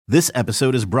This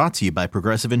episode is brought to you by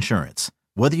Progressive Insurance.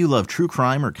 Whether you love true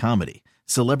crime or comedy,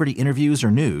 celebrity interviews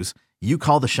or news, you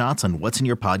call the shots on what's in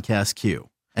your podcast queue.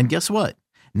 And guess what?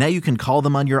 Now you can call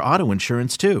them on your auto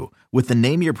insurance too with the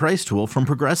Name Your Price tool from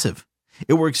Progressive.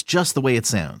 It works just the way it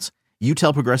sounds. You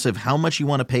tell Progressive how much you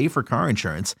want to pay for car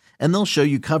insurance, and they'll show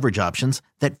you coverage options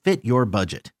that fit your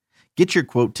budget. Get your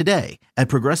quote today at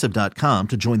Progressive.com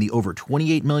to join the over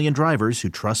 28 million drivers who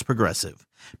trust Progressive.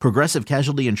 Progressive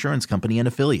Casualty Insurance Company and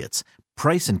Affiliates.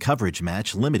 Price and coverage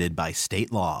match limited by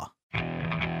state law.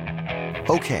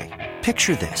 Okay,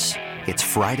 picture this. It's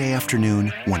Friday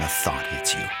afternoon when a thought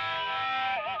hits you.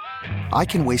 I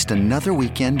can waste another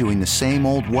weekend doing the same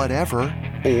old whatever,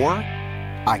 or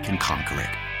I can conquer it.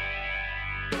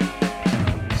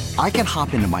 I can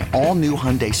hop into my all-new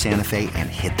Hyundai Santa Fe and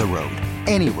hit the road.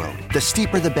 Any road. The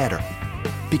steeper, the better.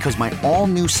 Because my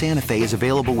all-new Santa Fe is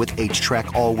available with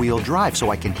H-Track all-wheel drive,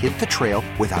 so I can hit the trail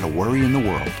without a worry in the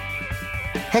world.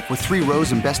 Heck, with 3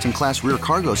 rows and best-in-class rear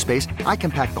cargo space, I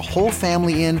can pack the whole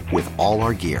family in with all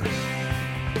our gear.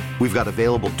 We've got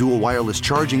available dual wireless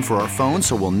charging for our phones,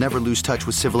 so we'll never lose touch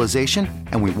with civilization,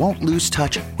 and we won't lose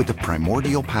touch with the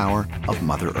primordial power of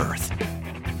Mother Earth.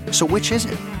 So which is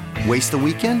it? Waste the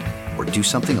weekend or do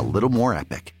something a little more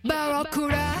epic?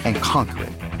 And conquer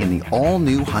it in the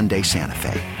all-new Hyundai Santa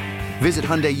Fe. Visit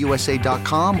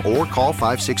HyundaiUSA.com or call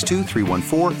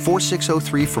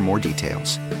 562-314-4603 for more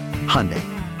details. Hyundai,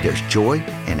 there's joy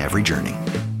in every journey.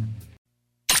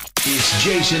 It's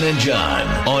Jason and John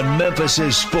on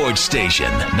Memphis' sports station,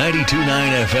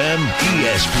 92.9 FM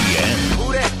ESPN.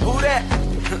 Who that? Who that?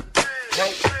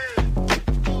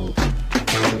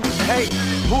 Hey,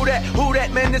 who that? Who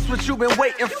that? Man, this what you been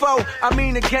waiting for. I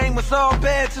mean, the game was all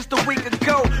bad just a week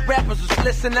ago. Rappers was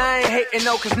listen, I ain't hating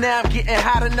no, cause now I'm getting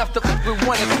hot enough to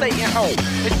want to stay at home.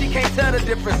 And she can't tell the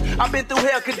difference. I've been through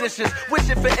hell conditions,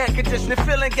 wishing for air conditioning,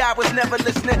 feeling God was never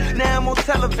listening. Now I'm on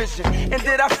television, and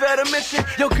did I fail the mission?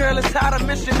 Your girl is hot, a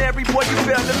missionary, boy, you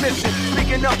failed the mission.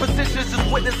 Speaking of positions, just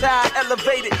witness how I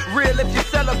elevated. Real if you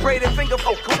celebrate it, finger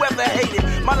folk, whoever hated.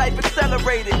 My life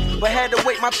accelerated, but had to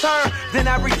wait my turn, then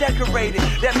I redecorated.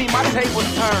 That mean my tables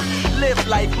turn. Live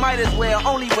life, might as well.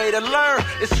 Only way to learn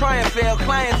is try and fail.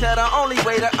 Clientele, the only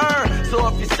way to earn. So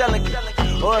if you're selling,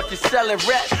 or if you're selling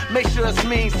rap, make sure it's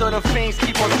mean so the fiends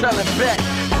keep on selling back.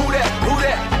 Who that? Who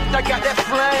that? I got that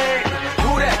flame.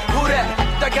 Who that? Who that?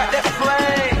 I got that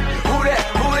flame. Who that?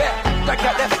 Who that? I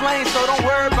got that flame. So don't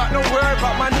worry about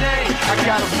my name. I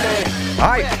got a flame. All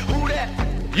right.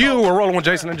 You are rolling with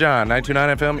Jason and John,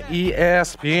 92.9 FM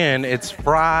ESPN. It's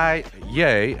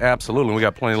Friday, absolutely. We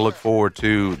got plenty to look forward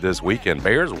to this weekend.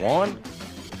 Bears won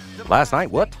last night.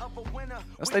 What?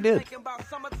 Yes, they did.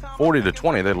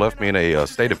 40-20. They left me in a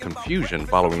state of confusion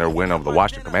following their win over the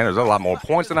Washington Commanders. There's a lot more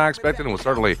points than I expected, and was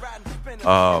certainly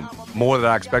more than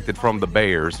I expected from the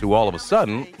Bears, who all of a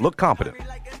sudden look competent.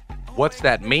 What's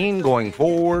that mean going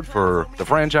forward for the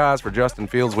franchise, for Justin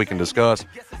Fields, we can discuss.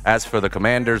 As for the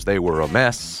Commanders, they were a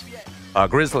mess.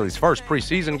 Grizzlies' first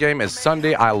preseason game is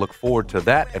Sunday. I look forward to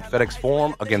that at FedEx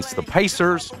Forum against the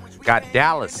Pacers. Got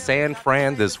Dallas, San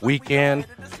Fran this weekend.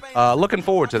 Looking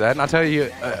forward to that. And I tell you,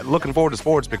 looking forward to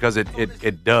sports because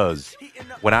it does.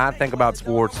 When I think about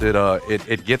sports,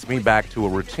 it gets me back to a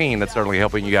routine that's certainly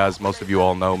helping you guys. Most of you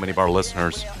all know, many of our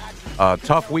listeners.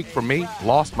 Tough week for me.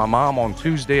 Lost my mom on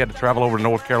Tuesday. Had to travel over to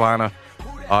North Carolina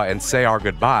and say our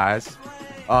goodbyes.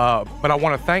 But I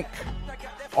want to thank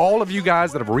all of you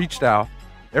guys that have reached out,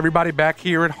 everybody back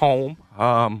here at home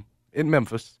in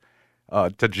Memphis,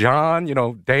 to John,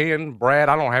 Dan, Brad.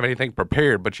 I don't have anything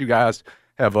prepared, but you guys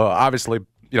have obviously,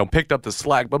 picked up the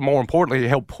slack, but more importantly,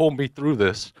 helped pull me through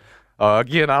this.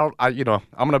 Again, I'm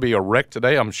going to be a wreck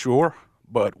today, I'm sure,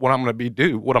 but what I'm going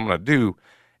to do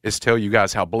is tell you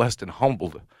guys how blessed and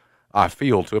humbled I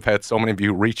feel to have had so many of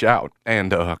you reach out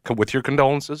and with your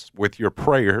condolences, with your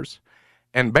prayers,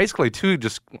 and basically, too,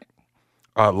 just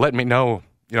let me know,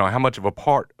 how much of a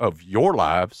part of your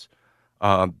lives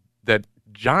that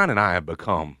John and I have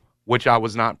become, which I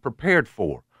was not prepared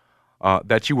for,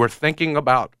 that you were thinking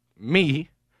about me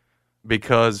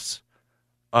because,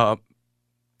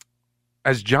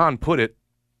 as John put it,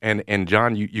 and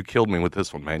John, you killed me with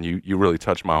this one, man. You really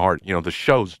touched my heart.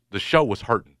 The show was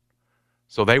hurting,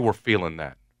 so they were feeling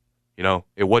that.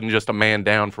 It wasn't just a man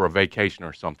down for a vacation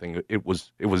or something. It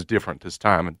was different this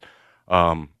time, and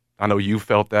I know you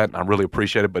felt that, and I really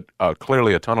appreciate it. But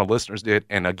clearly, a ton of listeners did.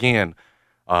 And again,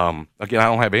 I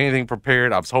don't have anything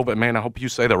prepared. I was hoping, man. I hope you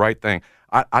say the right thing.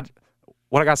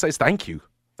 What I gotta say is thank you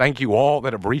all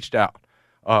that have reached out.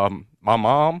 My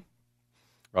mom,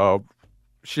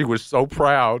 she was so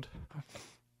proud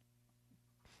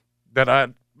that I,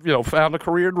 found a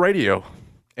career in radio.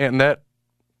 and that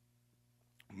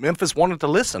Memphis wanted to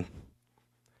listen.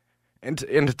 And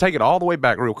to take it all the way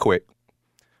back real quick,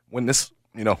 when this,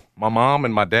 my mom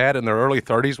and my dad in their early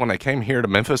 30s, when they came here to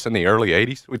Memphis in the early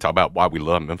 80s, we talk about why we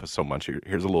love Memphis so much.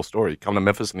 Here's a little story. Come to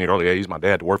Memphis in the early 80s, my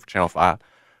dad worked for Channel 5.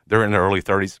 They're in their early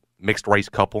 30s, mixed race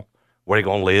couple. Where they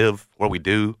going to live? What do we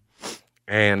do?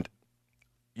 And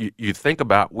you think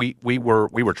about, we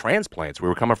were transplants. We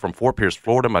were coming from Fort Pierce,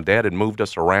 Florida. My dad had moved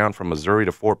us around from Missouri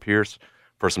to Fort Pierce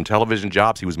for some television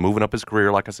jobs. He was moving up his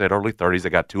career, like I said, early 30s. They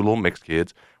got 2 little mixed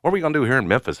kids. What are we going to do here in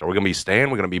Memphis? Are we going to be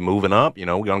staying? We're going to be moving up? We're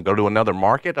going to go to another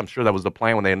market? I'm sure that was the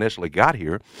plan when they initially got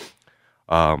here.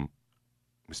 We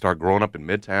start growing up in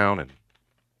Midtown, and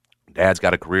Dad's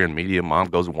got a career in media. Mom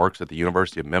goes and works at the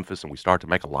University of Memphis, and we start to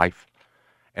make a life,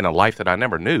 and a life that I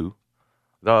never knew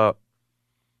that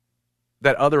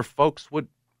other folks would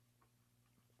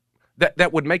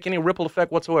that would make any ripple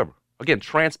effect whatsoever. Again,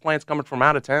 transplants coming from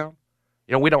out of town.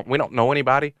 We don't know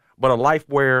anybody, but a life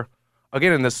where,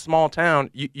 again, in this small town,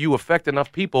 you affect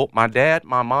enough people, my dad,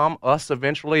 my mom, us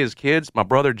eventually as kids, my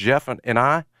brother Jeff and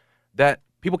I, that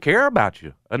people care about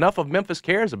you. Enough of Memphis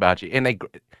cares about you, and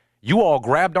you all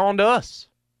grabbed onto us.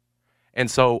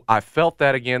 And so I felt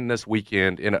that again this week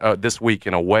in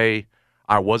a way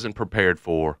I wasn't prepared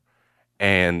for,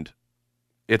 and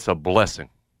it's a blessing.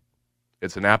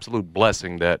 It's an absolute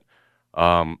blessing that,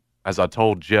 as I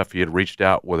told Jeff, he had reached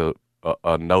out with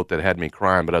a note that had me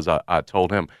crying, but as I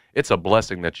told him, it's a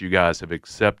blessing that you guys have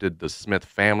accepted the Smith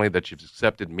family, that you've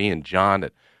accepted me and John,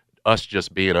 that us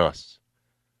just being us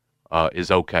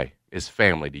is okay. It's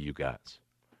family to you guys.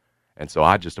 And so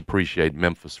I just appreciate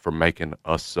Memphis for making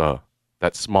us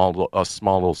that small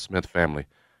little Smith family,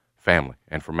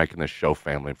 and for making this show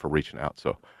family and for reaching out.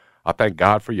 So I thank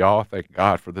God for y'all. I thank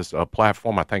God for this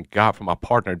platform. I thank God for my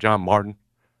partner, John Martin,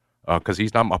 because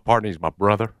he's not my partner, he's my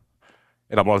brother.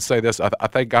 And I'm going to say this, I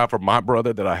thank God for my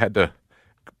brother that I had to,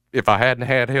 if I hadn't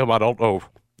had him, I don't know,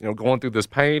 going through this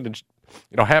pain and,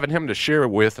 having him to share it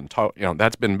with and talk,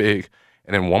 that's been big.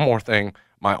 And then one more thing,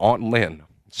 my Aunt Lynn,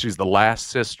 she's the last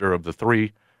sister of the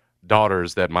 3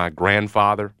 daughters that my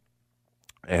grandfather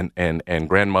and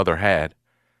grandmother had.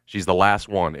 She's the last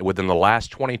one. Within the last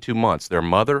 22 months, their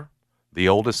mother, the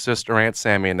oldest sister, Aunt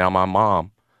Sammy, and now my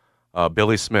mom,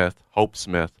 Billy Smith, Hope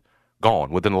Smith,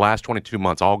 gone. Within the last 22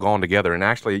 months, all gone together. And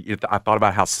actually, I thought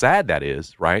about how sad that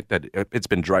is, right? That it's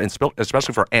been dry,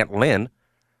 especially for Aunt Lynn,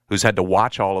 who's had to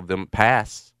watch all of them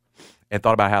pass, and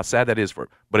thought about how sad that is for.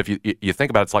 But if you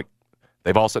think about it, it's like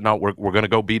they've all said, no, we're going to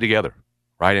go be together,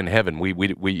 right, in heaven.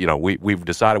 We've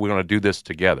decided we're going to do this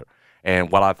together.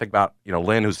 And while I think about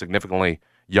Lynn, who's significantly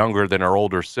younger than her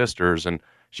older sisters, and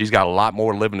she's got a lot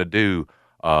more living to do.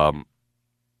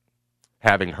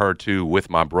 Having her too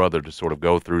with my brother to sort of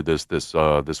go through this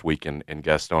week in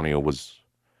Gastonia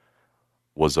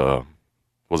was a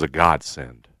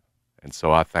godsend, and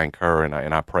so I thank her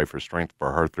and I pray for strength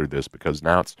for her through this, because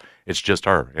now it's just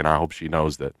her, and I hope she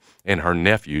knows that in her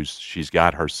nephews she's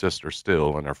got her sister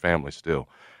still and her family still,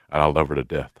 and I love her to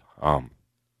death.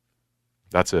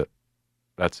 That's it.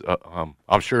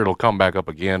 I'm sure it'll come back up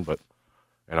again,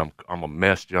 and I'm a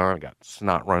mess, John. I got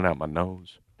snot running out my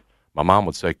nose. My mom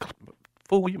would say,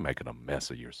 "Fool, you making a mess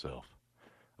of yourself.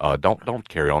 Don't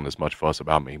carry on this much fuss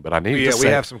about me." But I needed to say it.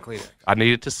 We have some Kleenex. I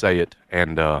needed to say it,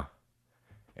 and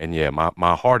yeah,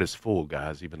 my heart is full,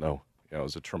 guys. Even though it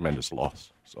was a tremendous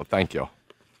loss. So thank y'all.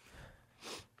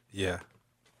 Yeah.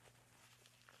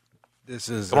 This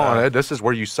is come on, Ed. This is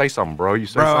where you say something, bro. You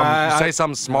say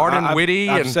something smart and witty,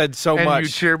 I've said so much. And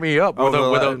you cheer me up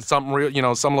with something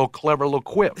real, some little clever little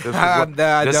quip.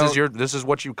 This is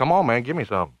what you. Come on, man, give me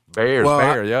something.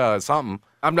 Bears, something.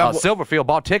 I'm not. Silverfield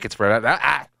bought tickets for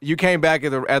that. You came back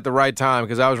at the right time,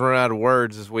 because I was running out of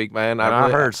words this week, man. I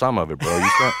heard some of it, bro.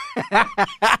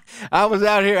 I was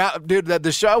out here, dude.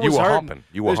 The show was hurting.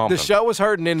 You were humping. The show was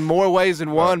hurting in more ways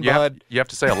than one, bud. You have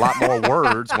to say a lot more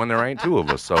words when there ain't 2 of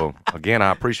us. So again,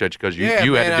 I appreciate you, because you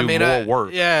had to do more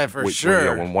work. Yeah, for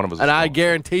sure. When one of us. And I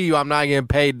guarantee you, I'm not getting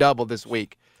paid double this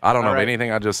week. I don't know if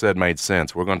anything I just said made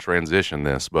sense. We're going to transition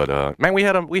this, but man, we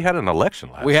had an election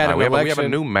last night. We have a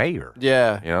new mayor.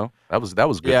 Yeah, that was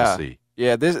good to see.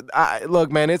 Yeah,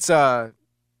 look, man, it's an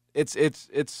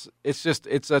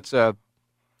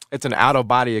out of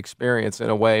body experience in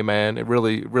a way, man. It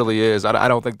really, really is. I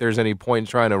don't think there's any point in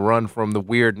trying to run from the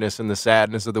weirdness and the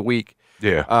sadness of the week.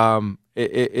 Yeah.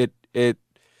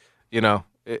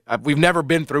 We've never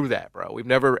been through that, bro.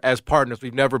 As partners,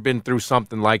 we've never been through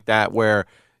something like that where,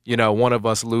 one of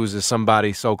us loses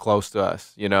somebody so close to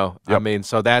us, Yep. I mean,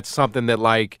 so that's something that,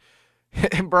 like,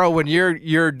 bro, when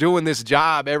you're doing this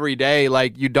job every day,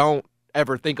 like, you don't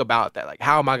ever think about that. Like,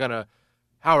 how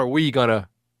are we gonna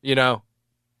You know,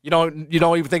 you don't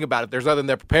even think about it. There's nothing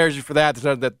that prepares you for that. There's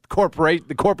nothing that the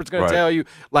corporate's going to tell you.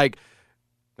 Like,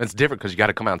 it's different because you got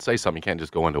to come out and say something. You can't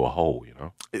just go into a hole. You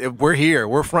know, we're here.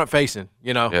 We're front facing.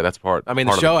 You know. Yeah, that's part. I mean,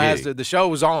 part the show of the the show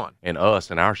was on, and us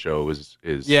and our show is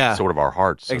Yeah. sort of our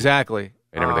hearts. Exactly.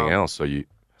 And everything else.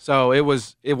 So it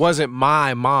wasn't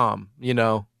my mom, you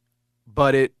know,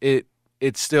 but it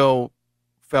still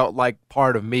felt like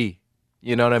part of me.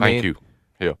 You know what I mean? Thank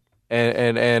you.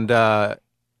 Yeah.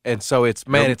 And so it's,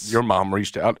 man, your mom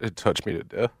reached out and touched me to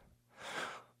death.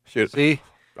 Shit. See?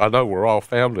 I know we're all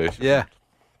family. Yeah.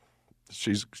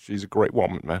 She's a great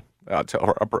woman, man. I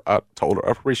told her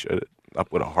I appreciate it. I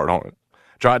put a heart on it.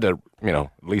 Tried to, at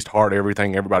least heart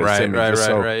everything everybody sent me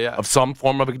yeah. of some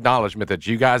form of acknowledgement that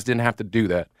you guys didn't have to do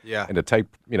that. Yeah. And to take,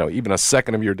 even a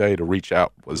second of your day to reach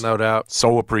out was no doubt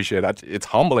so appreciated. It's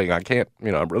humbling. I can't, I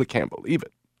really can't believe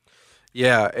it.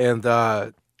 Yeah, and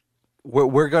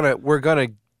we're gonna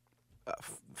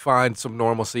find some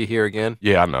normalcy here again.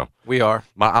 Yeah, I know. We are.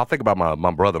 I'll think about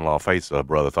my brother-in-law, Faith's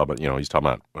brother. Thought about, he's talking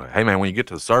about, hey man, when you get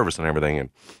to the service and everything, and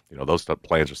those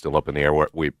plans are still up in the air.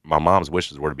 My mom's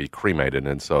wishes were to be cremated,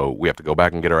 and so we have to go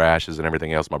back and get her ashes and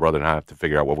everything else. My brother and I have to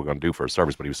figure out what we're going to do for a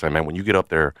service. But he was saying, man, when you get up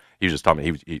there, he was just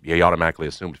talking. He automatically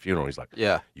assumed a funeral. He's like,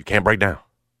 yeah, you can't break down,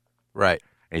 right?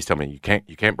 And he's telling me you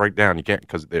can't break down. You can't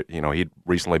because he'd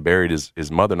recently buried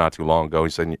his mother not too long ago. He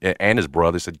said, and his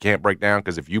brother said you can't break down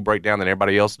because if you break down, then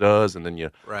everybody else does, and then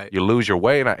you lose your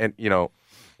way. And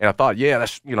I thought, yeah,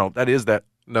 that's that is that.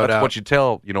 No that's doubt. what you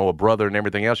tell a brother and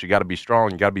everything else. You got to be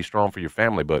strong. You got to be strong for your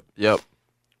family. But yep,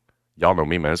 y'all know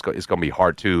me, man. It's going to be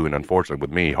hard too, and unfortunately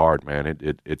with me, hard, man.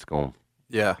 It's going.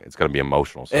 Yeah, it's going to be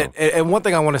emotional. So. And one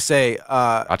thing I want to say,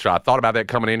 I thought about that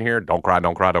coming in here. Don't cry,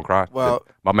 don't cry, don't cry. Well,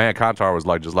 my man Contar was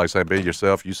just like saying, "Be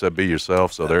yourself." You said, "Be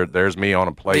yourself." So there's me on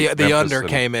a plate. The under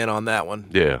came in on that one.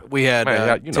 Yeah, we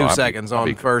had 2 seconds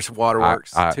on first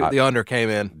waterworks. The under came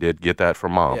in. Did get that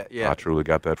from Mom. Yeah. I truly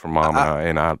got that from Mom,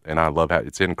 and I love how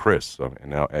it's in Chris. So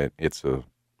and it's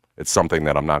something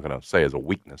that I'm not going to say as a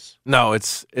weakness. No,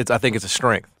 it's. I think it's a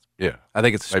strength. Yeah, I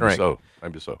think it's a strength.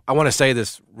 Maybe so. I want to say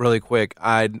this really quick.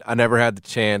 I never had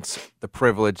the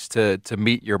privilege to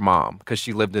meet your mom because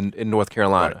she lived in North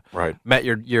Carolina. Right. Met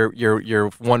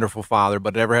your wonderful father,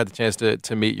 but never had the chance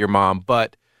to meet your mom.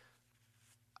 But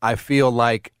I feel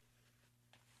like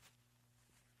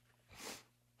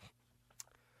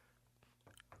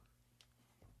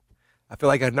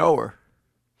I know her.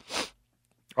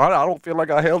 I don't feel like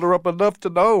I held her up enough to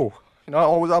know.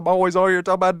 I'm always all here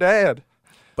talking about Dad.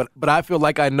 But I feel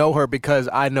like I know her because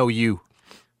I know you.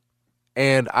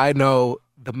 And I know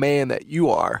the man that you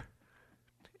are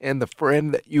and the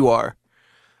friend that you are.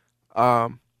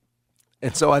 And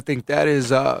so I think that is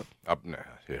yeah. I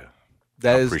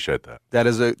appreciate that. That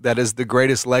is the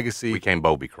greatest legacy. We can't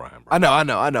both be crying, bro.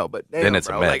 I know, but then it's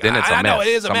a mess. Then it's a mess. I know it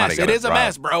is a mess. It is a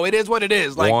mess, bro. It is what it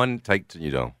is. Like one take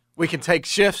we can take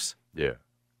shifts. Yeah.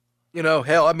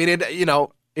 Hell, I mean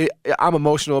I'm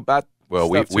emotional about. Well,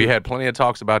 we had plenty of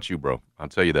talks about you, bro. I'll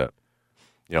tell you that.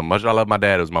 Much as I love my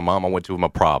dad, it was my mom I went to with my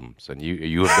problems, and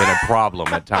you have been a problem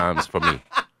at times for me.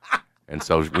 And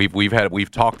so we've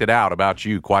talked it out about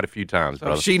you quite a few times, so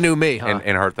brother. She knew me, huh?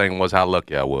 And her thing was how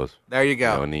lucky I was. There you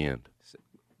go. In the end,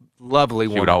 lovely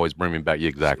woman. She would always bring me back. Yeah,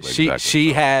 exactly.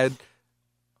 She had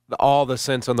all the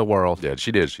sense in the world. Yeah,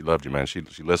 she did. She loved you, man. She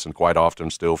listened quite often,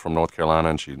 still from North Carolina,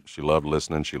 and she loved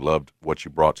listening. She loved what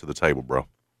you brought to the table, bro.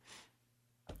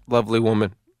 Lovely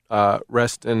woman.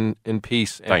 Rest in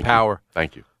peace and power.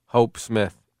 Thank you. Hope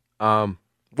Smith. We're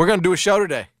going to do a show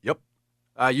today. Yep.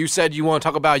 You said you want to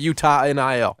talk about Utah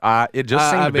NIL. It just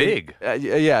seemed big.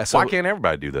 Yeah. So, why can't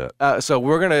everybody do that? So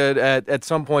we're going to, at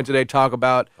some point today, talk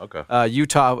about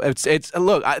Utah. It's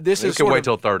look, this is can wait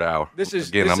till third hour.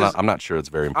 I'm not sure it's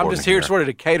very important. I'm just here sort of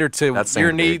to cater to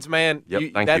your needs, man.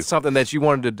 Yep, that's something that you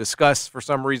wanted to discuss for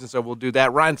some reason, so we'll do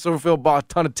that. Ryan Silverfield bought a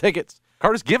ton of tickets.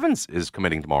 Curtis Givens is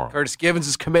committing tomorrow. Curtis Givens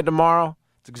is committing tomorrow.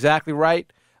 That's exactly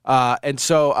right. And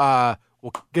so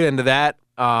we'll get into that.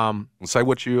 Say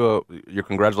what your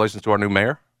congratulations to our new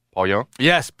mayor, Paul Young.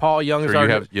 Yes, Paul Young is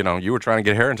our you were trying to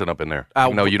get Harrington up in there.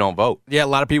 Even though you don't vote. Yeah, a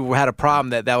lot of people had a problem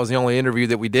that was the only interview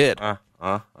that we did.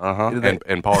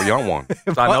 And Paul Young won.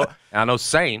 So I know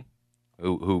Sain,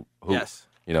 who yes.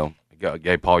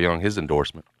 Gave Paul Young his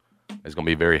endorsement. Is going to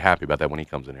be very happy about that when he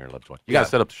comes in here at 11:20. You got to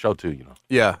set up the show too,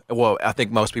 Yeah, well, I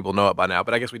think most people know it by now,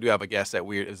 but I guess we do have a guest that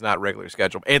is not regularly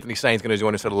scheduled. Anthony Sain's going to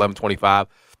join us at 11:25.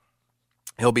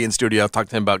 He'll be in studio. I've talked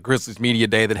to him about Grizzlies Media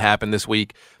Day that happened this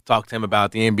week. Talked to him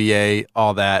about the NBA,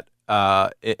 all that,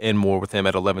 and more with him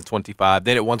at 11:25.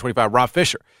 Then at 1:25, Rob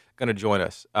Fisher going to join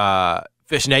us.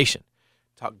 Fish Nation.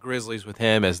 talk Grizzlies with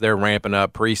him as they're ramping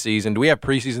up preseason. Do we have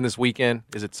preseason this weekend?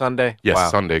 Is it Sunday? Yes, wow.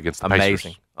 Sunday against the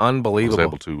Amazing. Pacers. Unbelievable. I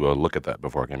was able to look at that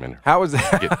before I came in here. How was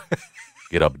that?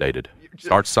 Get updated.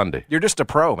 Starts Sunday. You're just a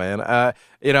pro, man.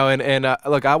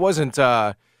 Look, I wasn't.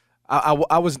 I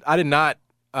did not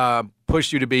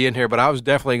push you to be in here, but I was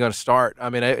definitely going to start.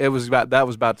 I mean, that was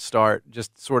about to start.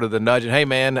 Just sort of the nudging. Hey,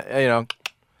 man,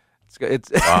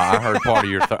 it's. I heard part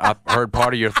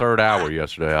of your third hour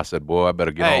yesterday. I said, boy, I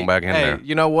better get on back in there.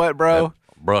 You know what, bro?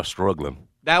 Bruh, struggling.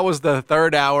 That was the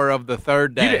third hour of the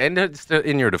third day. And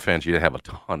in your defense, you didn't have a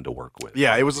ton to work with.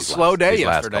 Yeah, it was a slow day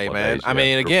yesterday, man. Days, I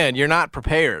mean, again, you're not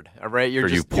prepared, all right?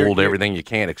 You pulled everything you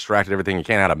can, extracted everything you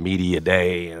can out of media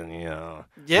day, and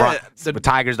the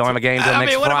Tigers don't have a game until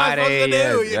next what Friday. What am I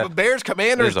supposed to do? Yeah. Bears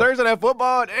Commanders Thursday Night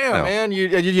Football. Damn, man, you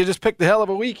just picked the hell of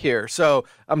a week here. So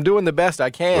I'm doing the best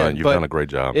I can. Well, you've done a great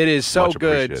job. It is so Much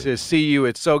good to see you.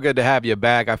 It's so good to have you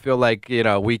back. I feel like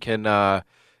we can.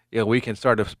 We can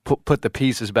start to put the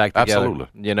pieces back together. Absolutely.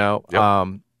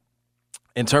 Yep.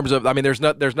 In terms of, I mean, there's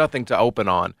nothing to open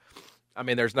on. I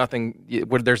mean, there's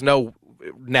no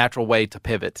natural way to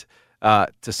pivot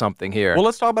to something here. Well,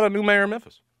 let's talk about a new mayor in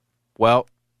Memphis. Well,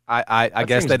 I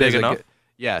guess that is enough.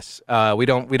 Yes. We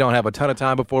don't have a ton of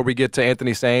time before we get to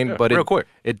Anthony Sain, but real quick,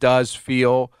 it does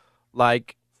feel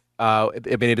like.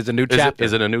 It is a new chapter.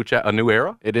 Is it a new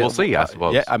era? It is. We'll see, I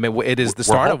suppose. Yeah, I mean, it is the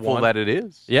start of one. That it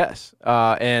is. Yes,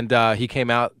 and he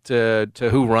came out to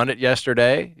who run it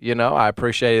yesterday. I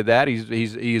appreciated that.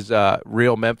 He's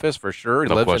real Memphis for sure.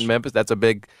 He lives in Memphis. That's a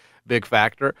big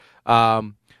factor.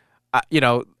 I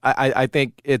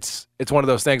think it's one of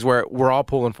those things where we're all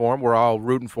pulling for him. We're all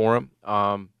rooting for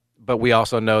him. But we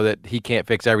also know that he can't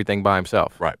fix everything by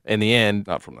himself. Right. In the end,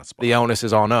 not from that spot. The onus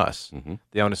is on us. Mm-hmm.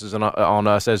 The onus is on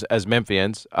us as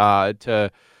Memphians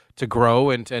to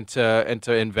grow and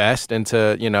to invest and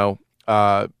to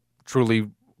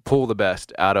truly pull the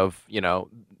best out of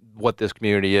what this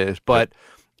community is. But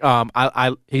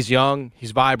he's young,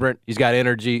 he's vibrant, he's got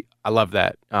energy. I love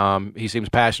that. He seems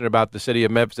passionate about the city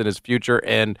of Memphis and his future.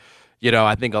 And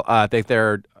I think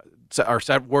there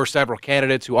were several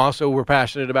candidates who also were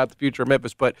passionate about the future of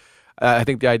Memphis, but I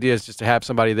think the idea is just to have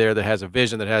somebody there that has a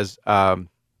vision, that has, an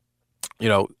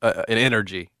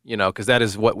energy, because that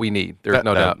is what we need. There's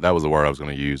no doubt. That was the word I was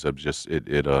going to use. It was just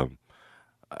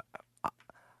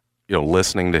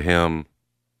listening to him,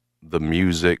 the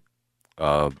music,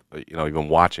 even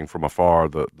watching from afar,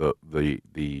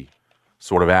 the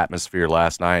sort of atmosphere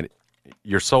last night.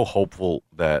 You're so hopeful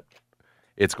that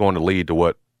it's going to lead to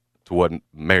what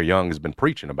Mayor Young has been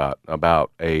preaching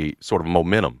about a sort of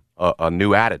momentum, a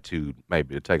new attitude,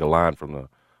 maybe, to take a line from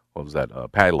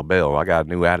Patti LaBelle. I got a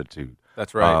new attitude.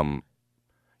 That's right.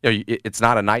 It's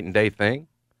not a night and day thing,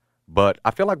 but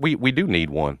I feel like we do need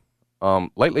one.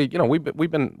 Lately,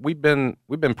 we've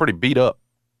been pretty beat up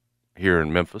here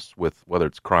in Memphis with whether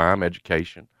it's crime,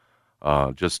 education,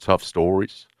 just tough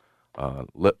stories.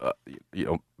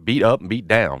 Beat up and beat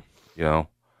down.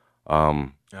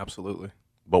 Absolutely.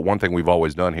 But one thing we've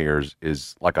always done here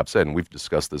is, like I've said, and we've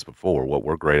discussed this before, what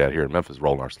we're great at here in Memphis is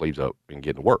rolling our sleeves up and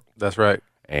getting to work. That's right.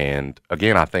 And,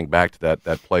 again, I think back to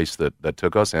that place that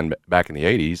took us in back in the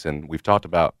 80s, and we've talked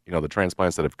about, the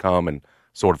transplants that have come and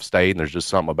sort of stayed, and there's just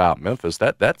something about Memphis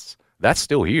that's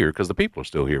still here because the people are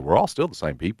still here. We're all still the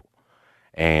same people.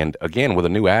 And, again, with a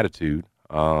new attitude,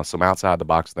 some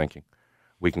outside-the-box thinking,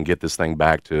 we can get this thing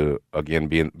back to, again,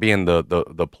 being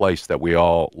the place that we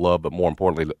all love, but more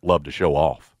importantly, love to show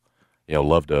off.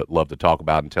 Love to talk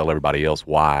about and tell everybody else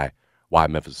why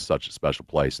Memphis is such a special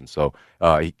place. And so,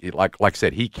 like I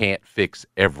said, he can't fix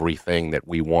everything that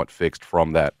we want fixed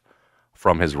from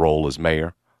his role as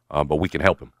mayor, but we can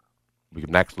help him. We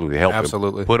can absolutely help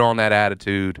him. Put on that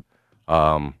attitude,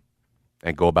 and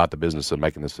go about the business of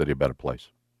making this city a better place.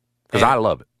 Because I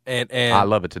love it. And I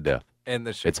love it to death. And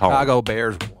the Chicago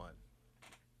Bears won.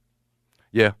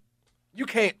 Yeah. You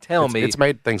can't tell me. It's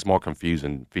made things more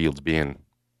confusing, Fields being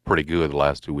pretty good the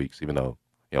last 2 weeks, even though,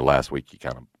 last week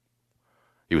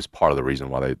he was part of the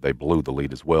reason why they blew the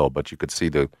lead as well. But you could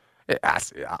see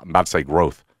I'm about to say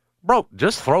growth. Bro,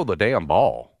 just throw the damn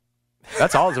ball.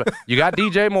 That's all. You got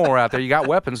DJ Moore out there. You got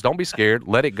weapons. Don't be scared.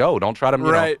 Let it go. Don't try to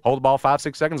hold the ball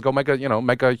 5-6 seconds. Go make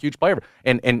a huge play.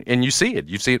 And you see it.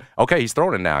 You see it. Okay, he's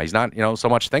throwing it now. He's not so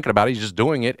much thinking about it. He's just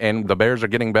doing it. And the Bears are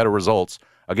getting better results.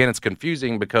 Again, it's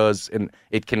confusing and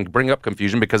it can bring up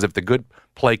confusion because if the good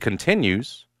play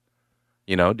continues,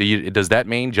 does that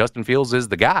mean Justin Fields is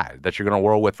the guy that you're going to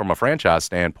whirl with from a franchise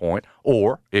standpoint?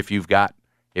 Or if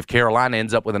Carolina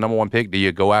ends up with a number one pick, do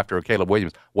you go after a Caleb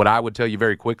Williams? What I would tell you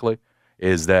very quickly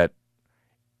is that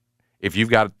if you've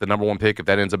got the number one pick, if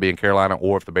that ends up being Carolina,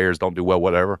 or if the Bears don't do well,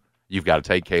 whatever, you've got to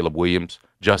take Caleb Williams.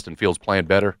 Justin Fields playing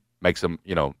better makes him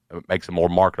more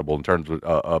marketable in terms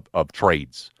of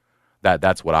trades.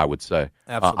 That's what I would say.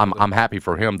 Absolutely. I'm happy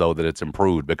for him though that it's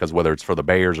improved, because whether it's for the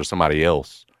Bears or somebody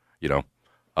else,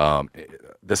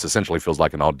 this essentially feels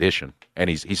like an audition, and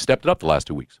he's stepped it up the last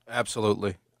 2 weeks.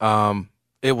 Absolutely.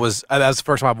 That was the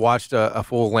first time I've watched a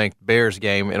full-length Bears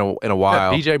game in a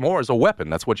while. Yeah, DJ Moore is a weapon.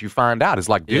 That's what you find out. It's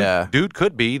like, dude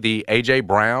could be the A.J.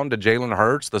 Brown to Jalen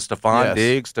Hurts, the Stephon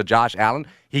Diggs to Josh Allen.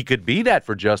 He could be that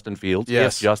for Justin Fields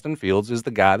if Justin Fields is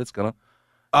the guy that's going to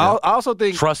I also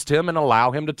think trust him and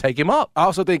allow him to take him up. I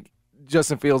also think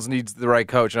Justin Fields needs the right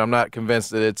coach, and I'm not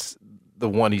convinced that it's the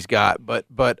one he's got. But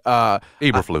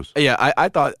Eberflus. I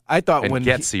thought and when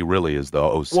Getsy really is the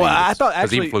OC. Well, I thought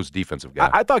actually Eberflus defensive guy.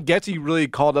 I thought Getsy really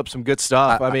called up some good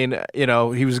stuff. I mean,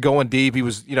 he was going deep. He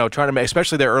was trying to make,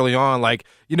 especially there early on. Like,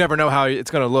 you never know how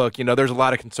it's going to look. There's a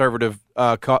lot of conservative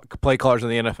play callers in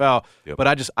the NFL. Yep.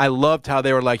 But I loved how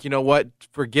they were like, you know what?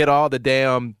 Forget all the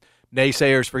damn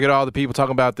naysayers, forget all the people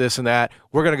talking about this and that.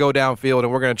 We're going to go downfield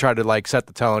and we're going to try to set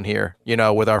the tone here,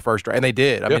 with our first drive. And they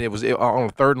did. I mean, it was on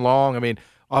a 3rd and long. I mean,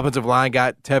 offensive line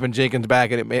got Tevin Jenkins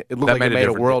back, and it looked like it made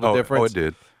a world of difference. Oh, it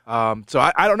did. So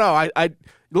I don't know. I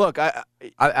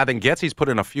think Getsy's put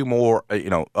in a few more,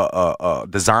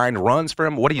 designed runs for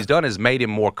him. What he's done is made him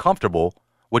more comfortable,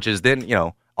 which is then,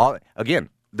 again,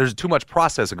 there's too much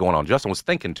processing going on. Justin was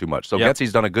thinking too much. So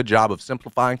Getsy's done a good job of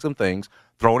simplifying some things,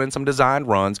 throwing in some designed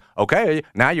runs. Okay,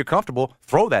 now you're comfortable.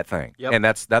 Throw that thing. Yep. And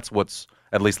that's what's,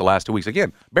 at least the last 2 weeks.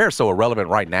 Again, Bears so irrelevant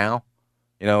right now.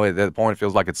 At that point, it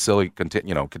feels like it's silly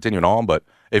continuing on. But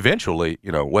eventually,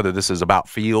 whether this is about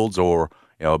Fields or,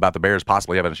 about the Bears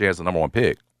possibly having a chance at the number 1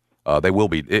 pick, they will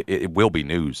be. It will be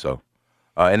news. So,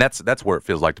 and that's where it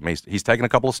feels like to me. He's taken a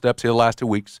couple of steps here the last 2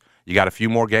 weeks. You got a few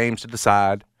more games to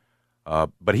decide.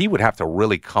 But he would have to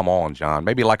really come on, John,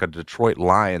 maybe like a Detroit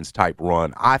Lions type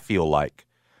run, I feel like,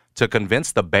 to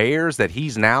convince the Bears that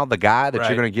he's now the guy that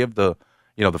you're going to give the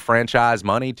franchise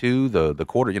money to, the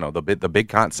quarter, the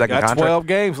big second contract. 12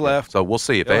 games left. So we'll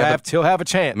see if he'll have a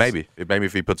chance. Maybe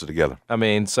if he puts it together. I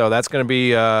mean, so that's going to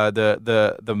be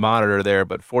the monitor there.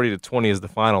 But 40-20 is the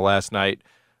final last night.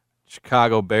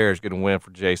 Chicago Bears going to win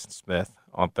for Jason Smith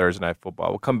on Thursday Night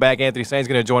Football. We'll come back. Anthony Sain's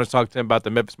going to join us, talk to him about the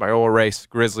Memphis Mayoral race,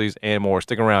 Grizzlies, and more.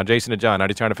 Stick around. Jason and John,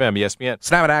 92.9 FM, ESPN.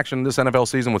 Snap in action this NFL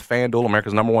season with FanDuel,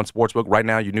 America's #1 sportsbook. Right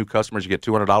now, you new customers, you get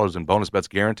 $200 in bonus bets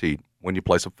guaranteed when you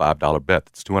place a $5 bet.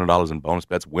 That's $200 in bonus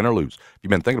bets, win or lose. If you've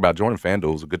been thinking about joining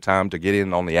FanDuel, it's a good time to get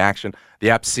in on the action.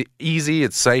 The app's easy,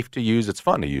 it's safe to use, it's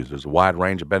fun to use. There's a wide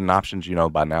range of betting options.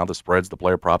 By now, the spreads, the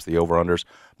player props, the over-unders,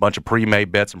 bunch of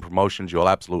pre-made bets and promotions you'll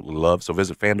absolutely love. So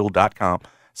visit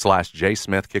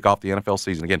FanDuel.com/JSmith. Kick off the NFL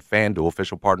season. Again, FanDuel,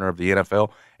 official partner of the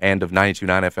NFL and of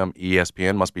 92.9 FM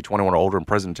ESPN. Must be 21 or older and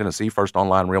present in Tennessee. First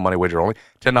online real money wager only.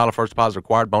 $10 first deposit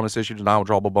required. Bonus issued to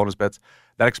non-withdrawable bonus bets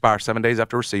that expire 7 days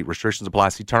after receipt. Restrictions apply.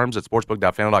 See terms at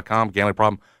sportsbook.fanduel.com. Gambling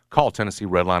problem? Call Tennessee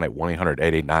Redline at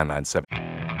 1-800-889-97.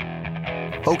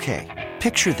 Okay,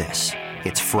 picture this.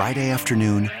 It's Friday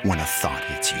afternoon when a thought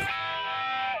hits you.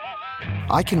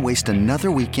 I can waste another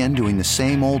weekend doing the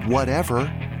same old whatever,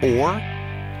 or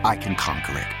I can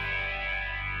conquer it.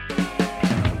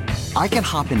 I can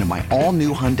hop into my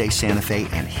all-new Hyundai Santa Fe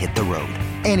and hit the road.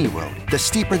 Any road. The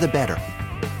steeper, the better.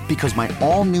 Because my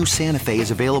all-new Santa Fe is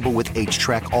available with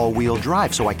H-Track all-wheel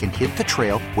drive, so I can hit the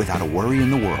trail without a worry in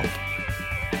the world.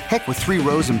 Heck, with 3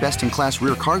 rows and best-in-class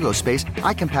rear cargo space,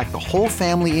 I can pack the whole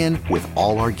family in with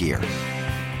all our gear.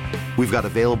 We've got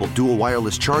available dual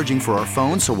wireless charging for our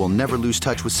phones, so we'll never lose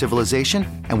touch with civilization,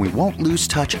 and we won't lose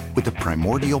touch with the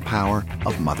primordial power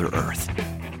of Mother Earth.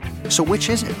 So which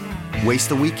is it? Waste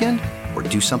the weekend or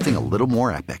do something a little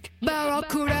more epic?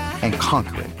 And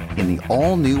conquer it in the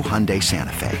all-new Hyundai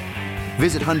Santa Fe.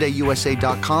 Visit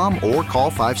HyundaiUSA.com or call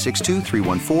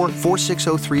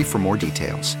 562-314-4603 for more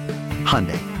details.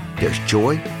 Hyundai, there's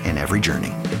joy in every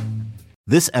journey.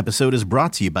 This episode is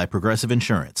brought to you by Progressive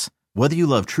Insurance. Whether you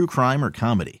love true crime or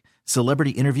comedy,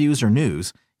 celebrity interviews or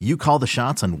news, you call the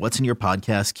shots on what's in your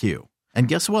podcast queue. And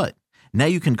guess what? Now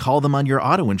you can call them on your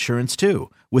auto insurance too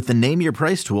with the Name Your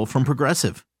Price tool from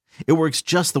Progressive. It works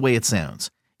just the way it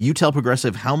sounds. You tell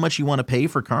Progressive how much you want to pay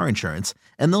for car insurance,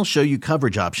 and they'll show you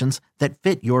coverage options that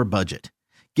fit your budget.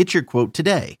 Get your quote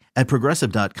today at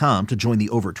Progressive.com to join the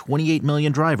over 28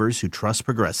 million drivers who trust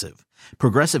Progressive.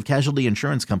 Progressive Casualty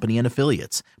Insurance Company and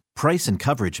Affiliates. Price and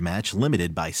coverage match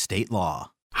limited by state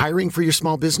law. Hiring for your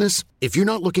small business? If you're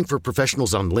not looking for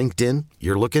professionals on LinkedIn,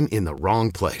 you're looking in the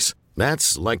wrong place.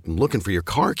 That's like looking for your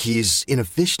car keys in a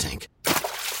fish tank.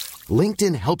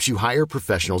 LinkedIn helps you hire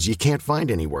professionals you can't find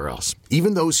anywhere else,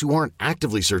 even those who aren't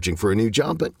actively searching for a new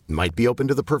job but might be open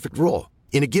to the perfect role.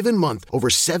 In a given month, over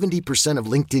 70% of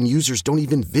LinkedIn users don't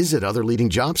even visit other leading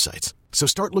job sites. So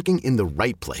start looking in the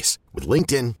right place. With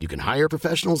LinkedIn, you can hire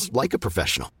professionals like a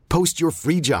professional. Post your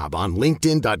free job on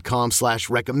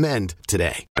linkedin.com/recommend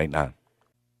today. 8-9.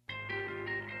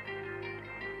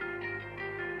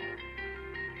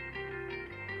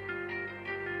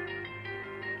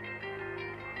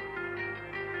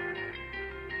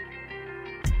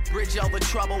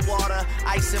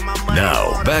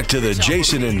 Now, back to the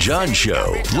Jason and John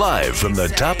Show, live from the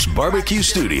Tops Barbecue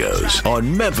Studios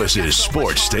on Memphis'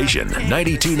 sports station,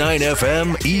 92.9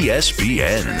 FM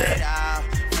ESPN.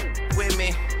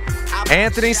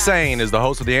 Anthony Sain is the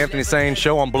host of the Anthony Sain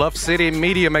Show on Bluff City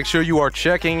Media. Make sure you are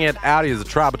checking it out. He is the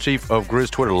tribal chief of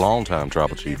Grizz Twitter, longtime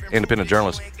tribal chief, independent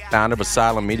journalist, founder of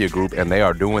Asylum Media Group, and they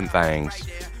are doing things.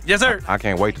 Yes, sir. I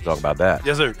can't wait to talk about that.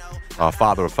 Yes, sir.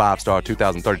 Father of five-star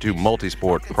 2032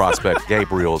 multi-sport prospect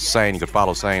Gabriel Sain. You can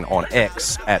follow Sain on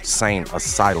X at Sain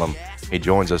Asylum. He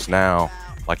joins us now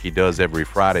like he does every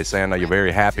Friday. Sain, I know you're a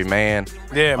very happy man.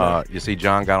 Yeah, man. You see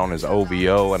John got on his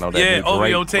OVO. I know that new OVO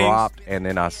great teams. dropped. And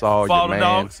then I saw Follow your the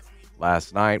man dogs.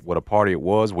 last night. What a party it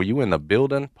was. Were you in the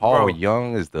building? Paul Bro.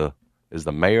 Young is the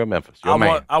mayor of Memphis. Your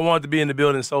man. I wanted to be in the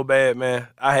building so bad, man.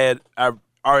 I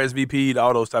RSVP'd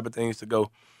all those type of things to go.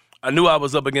 I knew I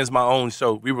was up against my own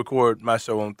show. We record my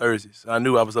show on Thursdays. I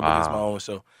knew I was up against my own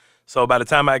show. So by the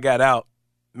time I got out,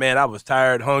 man, I was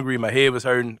tired, hungry. My head was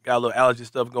hurting. Got a little allergy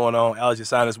stuff going on. Allergy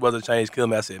sinus, weather change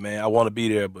killed me. I said, man, I want to be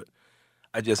there, but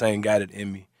I just ain't got it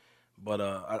in me. But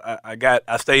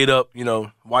I stayed up,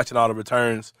 watching all the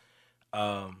returns.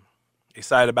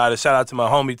 Excited about it. Shout out to my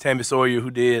homie Tammy Sawyer who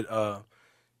did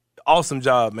awesome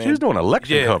job, man. She was doing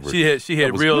election coverage. She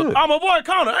had real. Good. Oh, my boy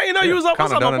Connor. I didn't know you was up.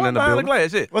 What's Connor up, my done it boy? in the Behind the building.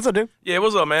 glass. Yeah. What's up, dude? Yeah,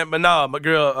 what's up, man? But nah, my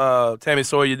girl Tammy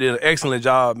Sawyer did an excellent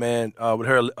job, man, with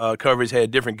her coverage.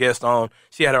 Had different guests on.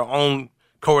 She had her own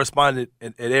correspondent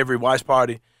at every watch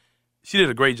party. She did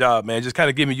a great job, man. Just kind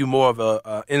of giving you more of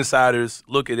a insider's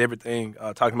look at everything,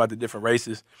 talking about the different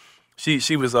races.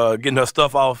 She was getting her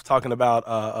stuff off, talking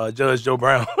about Judge Joe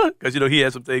Brown because he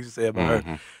had some things to say about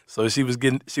her. So she was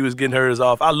getting hers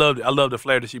off. I loved it. I loved the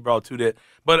flair that she brought to that.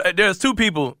 But there's two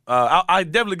people. I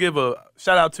definitely give a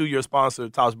shout out to your sponsor,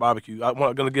 Tops Barbecue. I'm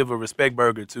going to give a respect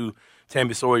burger to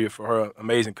Tammy Sawyer for her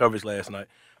amazing coverage last night.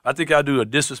 I think I'll do a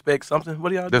disrespect something. What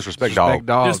do y'all do? Disrespect dog.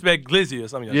 Disrespect glizzy or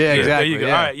something. Yeah, exactly. There you go.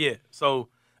 Yeah. All right, yeah. So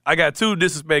I got two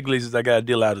disrespect glizzies I got to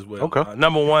deal out as well. Okay.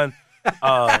 Number one.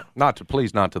 Not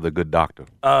to the good doctor.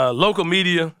 Local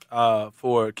media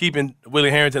for keeping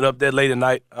Willie Harrington up that late at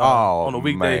night on a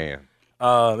weekday.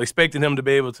 Man. Expecting him to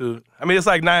be able to. I mean, it's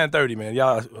like 9:30, man.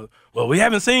 Y'all, well, we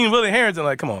haven't seen Willie Harrington.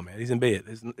 Like, come on, man. He's in bed.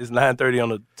 It's 9:30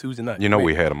 on a Tuesday night.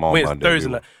 We had him on Monday. Thursday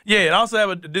night. Yeah, and I also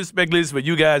have a disrespect list for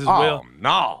you guys as well. Oh,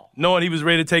 no. Knowing he was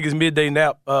ready to take his midday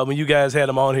nap when you guys had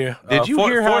him on here. Did you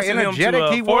hear how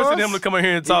energetic he was? Forcing him to come in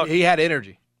here and talk. He had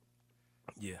energy.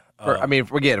 Yeah.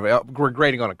 Forget it. We're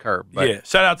grading on a curve. But.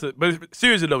 Yeah, but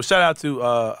seriously though, shout out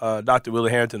to Dr.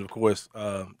 Willie Harrington, of course.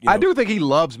 I do think he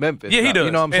loves Memphis. Yeah, he does.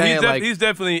 You know what I'm saying? He's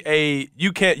definitely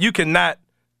you cannot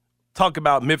talk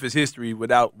about Memphis history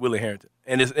without Willie Harrington,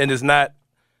 and it's not.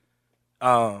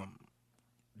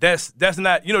 That's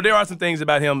not. There are some things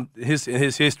about him in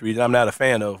his history that I'm not a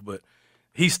fan of, but.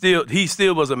 He still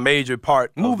was a major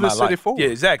part of my life. City forward. Yeah,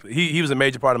 exactly. He was a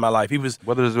major part of my life. He was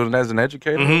whether it was as an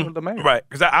educator or the man. Right,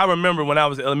 because I remember when I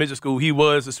was in elementary school, he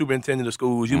was the superintendent of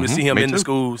schools. You would see him Me in too. the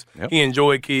schools. Yep. He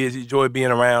enjoyed kids. He enjoyed being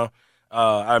around.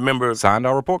 I remember Signed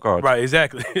our report cards. right,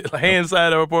 exactly. Hand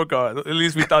signed a report card. At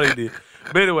least we thought he did.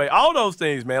 But anyway, all those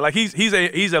things, man. Like he's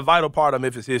a vital part of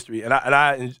Memphis history, and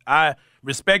I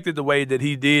respected the way that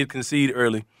he did concede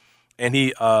early, and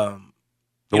he.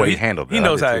 The way he handled it. He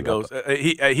knows how it goes.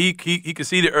 He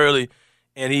conceded early,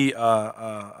 and he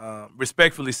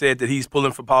respectfully said that he's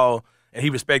pulling for Paul, and he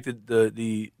respected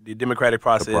the democratic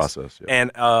process. The process, yeah.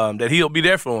 And that he'll be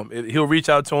there for him. He'll reach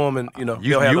out to him, and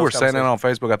You have were those saying that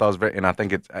conversations. on Facebook. I thought it was very, and I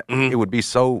think it would be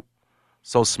so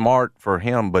smart for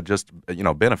him, but just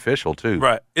beneficial too.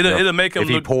 Right. It'll make him if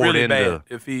he look poured really into-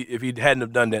 bad if he hadn't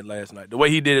have done that last night. The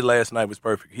way he did it last night was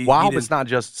perfect. Well, I hope didn't- it's not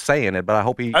just saying it, but I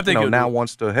hope he I think he'll now do it.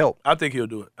 wants to help. I think he'll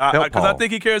do it Help because I Paul.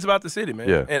 think he cares about the city, man.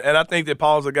 Yeah. And I think that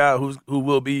Paul's a guy who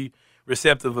will be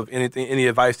receptive of any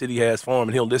advice that he has for him,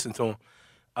 and he'll listen to him.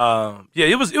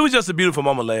 It was just a beautiful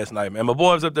moment last night, man. My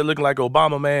boy was up there looking like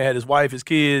Obama, man. Had his wife, his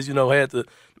kids, had the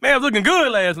man was looking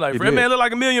good last night. For him, man, looked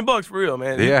like $1 million for real,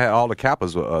 man. Yeah, all the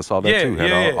Kappas saw that too.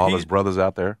 Had all his He's- brothers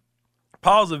out there.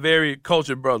 Paul's a very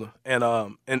cultured brother, and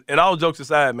all jokes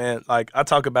aside, man, like I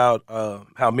talk about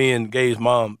how me and Gabe's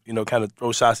mom, kind of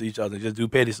throw shots at each other and just do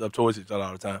petty stuff towards each other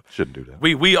all the time. Shouldn't do that.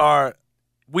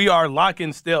 we are lock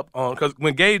in step on, because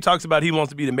when Gabe talks about he wants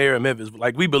to be the mayor of Memphis,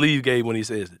 like, we believe Gabe when he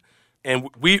says it. And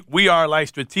we are, like,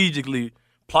 strategically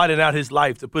plotting out his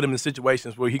life to put him in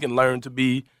situations where he can learn to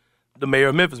be the mayor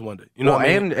of Memphis one day. You know what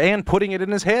I mean? And putting it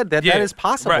in his head that is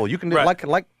possible. Right, You can right.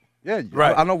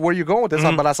 I don't know where you're going with this,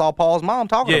 but I saw Paul's mom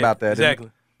talking about that.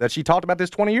 Exactly. That she talked about this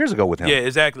 20 years ago with him. Yeah,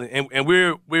 exactly. And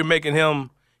we're making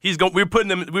him. We're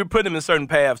putting him in certain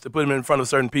paths to put him in front of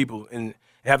certain people and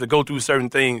have to go through certain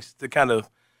things to kind of.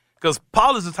 Because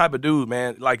Paul is the type of dude,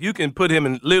 man. Like, you can put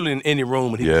him literally in any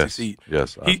room and he can succeed.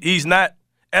 Yes. He's not.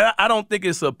 And I don't think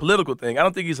it's a political thing. I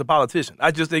don't think he's a politician. I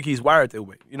just think he's wired that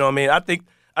way. You know what I mean? I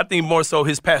think more so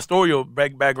his pastoral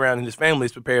background and his family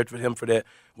is prepared for him for that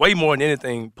way more than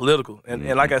anything political. And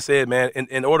like I said, man,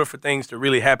 in order for things to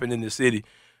really happen in the city,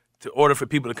 in order for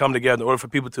people to come together, in order for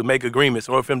people to make agreements,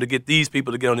 in order for him to get these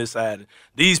people to get on this side, and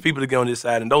these people to get on this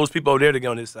side, and those people over there to get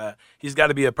on this side, he's got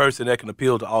to be a person that can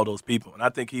appeal to all those people. And I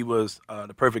think he was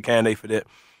the perfect candidate for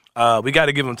that. We got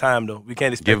to give him time, though. We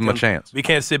can't expect give him a chance. We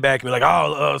can't sit back and be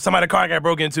like, somebody's car got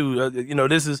broke into.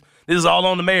 This is all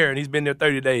on the mayor, and he's been there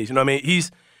 30 days. You know what I mean?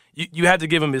 You have to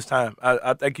give him his time.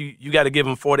 I think you got to give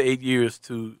him 4 to 8 years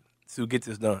to get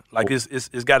this done. Like,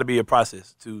 it's got to be a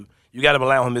process. You got to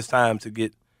allow him his time to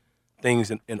get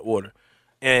things in order.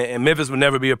 And Memphis will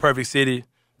never be a perfect city.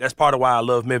 That's part of why I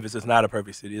love Memphis. It's not a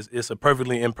perfect city. It's a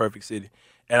perfectly imperfect city.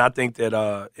 And I think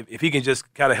that if he can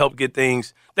just kind of help get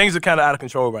things are kind of out of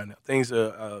control right now. Things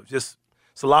are it's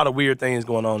a lot of weird things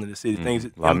going on in the city.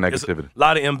 A lot of negativity. A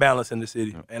lot of imbalance in the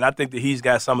city. Yeah. And I think that he's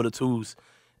got some of the tools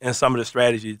and some of the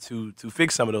strategy to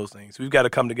fix some of those things. We've got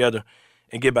to come together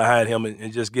and get behind him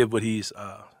and just give what he's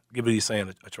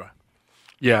saying a try.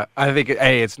 Yeah, I think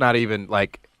it's not even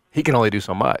like he can only do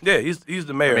so much. Yeah, he's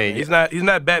the mayor. I mean, he's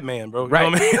not Batman, bro. You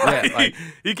right. know what I mean? Like,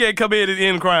 he can't come in and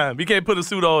end crime. He can't put a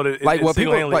suit on and what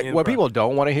people people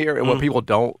don't want to hear and what people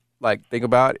don't think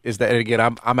about is that, and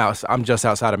again, I'm just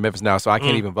outside of Memphis now, so I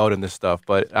can't even vote in this stuff.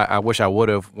 But I wish I would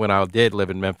have when I did live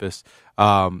in Memphis.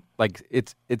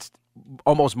 It's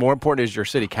almost more important is your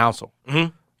city council.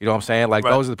 Mm-hmm. You know what I'm saying? Like,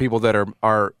 those are the people that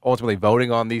are ultimately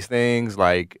voting on these things,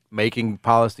 like making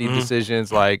policy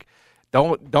decisions. Like,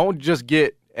 don't just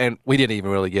get. And we didn't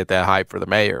even really get that hype for the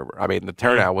mayor. I mean, the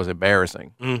turnout was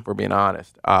embarrassing, for being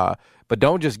honest. But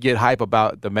don't just get hype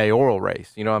about the mayoral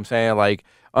race. You know what I'm saying? Like,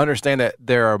 understand that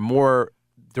there are more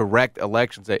direct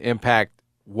elections that impact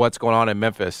what's going on in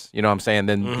Memphis. You know what I'm saying?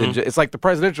 Than it's like the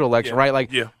presidential election, right?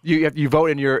 Like, you vote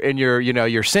in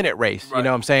your Senate race. Right. You know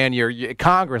what I'm saying? Your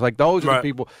Congress. Like, those are the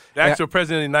people. The actual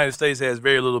president of the United States has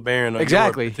very little bearing on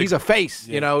exactly. He's a face.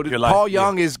 You know, Paul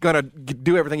Young is gonna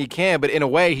do everything he can, but in a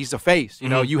way, he's a face. You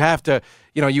know, you have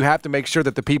to make sure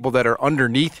that the people that are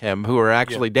underneath him, who are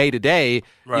actually day to day,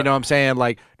 you know what I'm saying?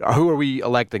 Like, who are we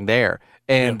electing there?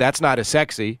 And that's not as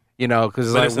sexy. You know,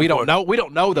 because like, we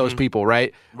don't know those people,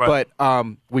 right? But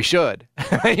we should.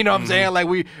 You know what I'm saying? Like,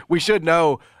 we should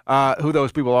know who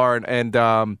those people are, and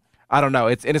I don't know.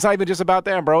 It's not even just about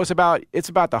them, bro. It's about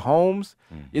the homes.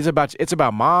 It's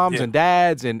about moms and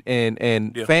dads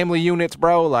and family units,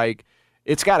 bro. Like,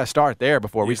 it's got to start there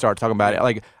before we start talking about it.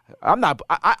 Like,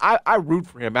 I root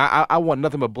for him. I want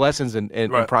nothing but blessings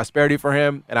and prosperity for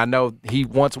him, and I know he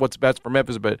wants what's best for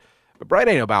Memphis, but bro, it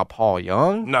ain't about Paul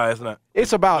Young. No, it's not.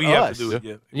 It's about us. Have to do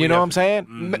it, You know what I'm saying?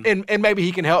 Mm-hmm. And maybe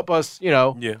he can help us,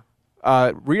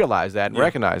 realize that and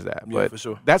recognize that. Yeah, but for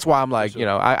sure. That's why I'm like,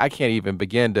 I can't even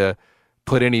begin to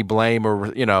put any blame or,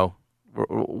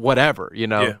 whatever,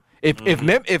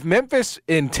 If Memphis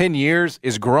in 10 years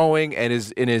is growing and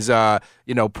is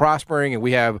prospering, and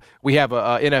we have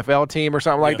a NFL team or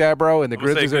something like that, bro, and the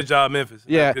Grizzlies. Good job, Memphis.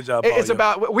 Yeah, good job, Paul it's Young.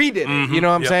 about we did it. You know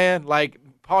what I'm saying? Like,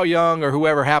 Paul Young or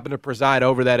whoever happened to preside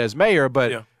over that as mayor,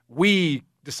 but we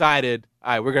decided,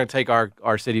 all right, we're going to take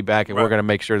our city back and we're going to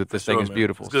make sure that this thing is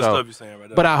beautiful. It's good stuff you're saying right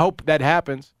there. But I hope that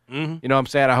happens. You know what I'm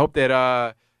saying? I hope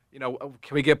that, can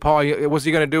we get Paul? What's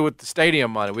he going to do with the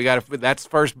stadium money? That's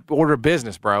first order of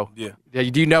business, bro. Yeah.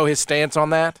 Do you know his stance on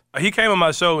that? He came on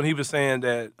my show and he was saying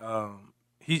that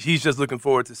he's just looking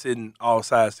forward to sitting all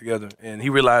sides together, and he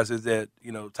realizes that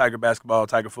Tiger basketball,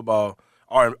 Tiger football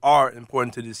are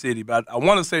important to the city. But I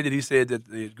want to say that he said that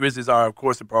the Grizzlies are, of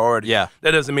course, a priority. Yeah.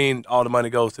 That doesn't mean all the money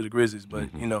goes to the Grizzlies, but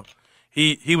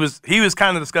he was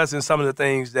kind of discussing some of the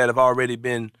things that have already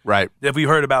been that we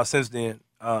heard about since then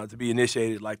to be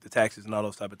initiated, like the taxes and all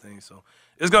those type of things. So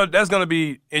that's gonna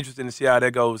be interesting to see how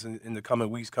that goes in the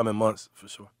coming weeks, coming months, for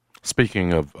sure.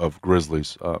 Speaking of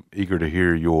Grizzlies, eager to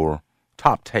hear your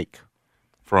top take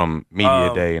from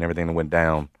Media Day and everything that went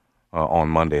down on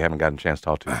Monday. Haven't gotten a chance to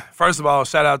talk to you. First of all,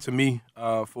 shout out to me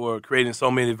for creating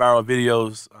so many viral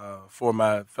videos for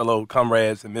my fellow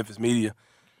comrades in Memphis media.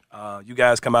 You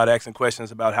guys come out asking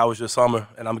questions about how was your summer,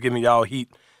 and I'm giving y'all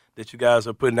heat that you guys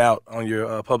are putting out on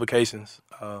your publications.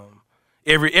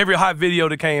 Every hot video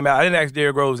that came out, I didn't ask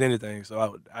Derrick Rose anything,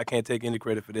 so I can't take any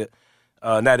credit for that.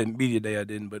 Not in media day, I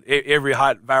didn't, but every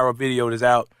hot viral video that's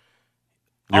out,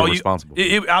 you're responsible.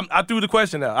 I threw the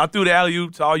question out. I threw the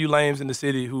alley-oop to all you lames in the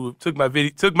city who took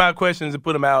my questions and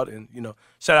put them out, and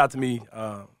shout out to me.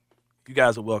 You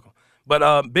guys are welcome.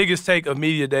 But biggest take of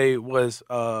media day was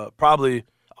probably,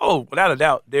 without a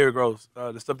doubt, Derrick Rose.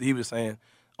 The stuff that he was saying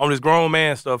on this grown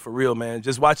man stuff, for real, man.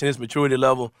 Just watching his maturity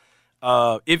level.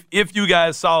 If you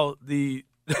guys saw the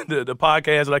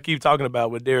podcast that I keep talking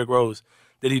about with Derrick Rose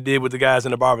that he did with the guys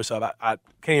in the barbershop, I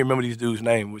can't even remember these dudes'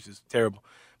 name, which is terrible.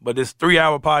 But this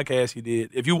 3-hour podcast he did,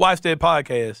 if you watched that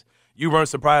podcast, you weren't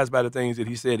surprised by the things that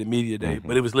he said in media day.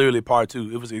 But it was literally part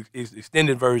 2. It was his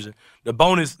extended version, the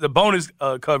bonus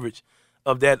coverage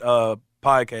of that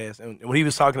podcast. And when he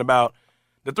was talking about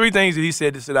the 3 things that he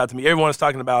said that stood out to me, everyone's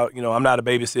talking about, I'm not a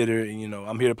babysitter, and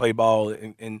I'm here to play ball,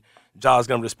 and Ja's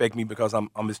gonna respect me because I'm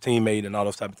his teammate and all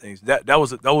those type of things.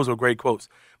 Those were great quotes.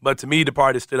 But to me, the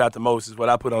part that stood out the most is what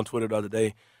I put on Twitter the other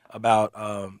day about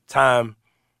time,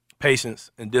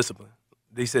 patience, and discipline.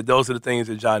 They said those are the things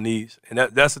that Ja needs, and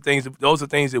those are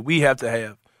things that we have to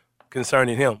have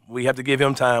concerning him. We have to give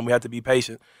him time. We have to be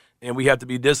patient, and we have to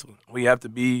be disciplined. We have to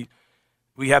be.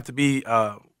 What's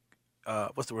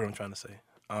the word I'm trying to say?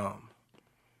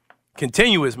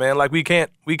 Continuous, man. Like we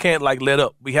can't like let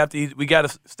up. We got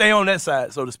to stay on that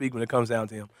side, so to speak, when it comes down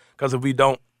to him. Because if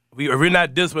if we're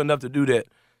not disciplined enough to do that,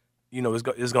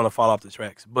 it's going to fall off the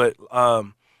tracks. But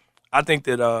I think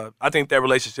that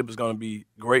relationship is going to be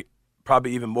great,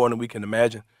 probably even more than we can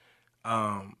imagine.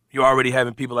 You're already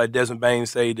having people like Desmond Bain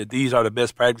say that these are the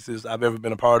best practices I've ever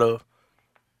been a part of.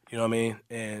 You know what I mean?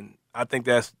 And I think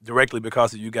that's directly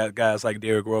because you got guys like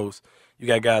Derrick Rose. You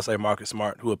got guys like Marcus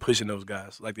Smart who are pushing those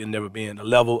guys like they've never been. The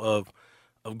level of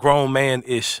grown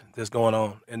man-ish that's going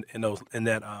on in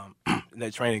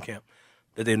that training camp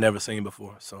that they've never seen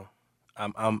before. So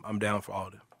I'm down for all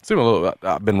of it.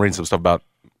 I've been reading some stuff about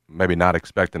maybe not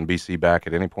expecting BC back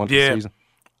at any point this season.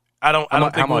 I don't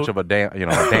think how much of a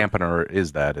dampener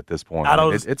is that at this point?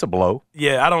 It's a blow.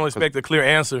 Yeah, I don't expect a clear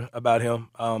answer about him.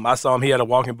 I saw him; he had a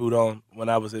walking boot on when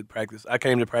I was at practice. I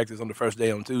came to practice on the first day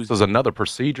on Tuesday. So there's another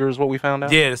procedure, is what we found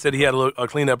out. Yeah, they said he had a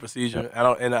cleanup procedure.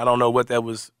 Yeah. I don't know what that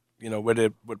was.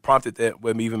 What prompted that?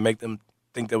 What even make them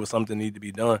think there was something that needed to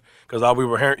be done? Because all we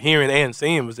were hearing and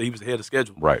seeing was that he was ahead of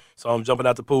schedule. Right. So I'm jumping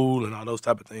out the pool and all those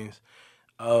type of things.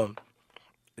 And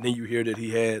then you hear that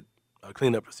he had a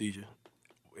cleanup procedure.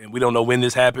 And we don't know when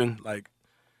this happened. Like,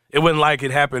 it wasn't like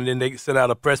it happened and they sent out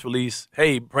a press release,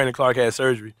 hey, Brandon Clark had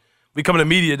surgery. We come to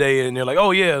media day and they're like, oh,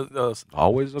 yeah.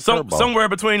 Always a curveball. Somewhere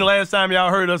between the last time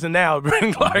y'all heard us and now,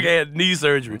 Brandon Clark had knee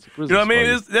surgery. You know what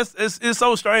I mean? It's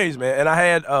so strange, man. And I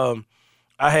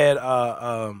had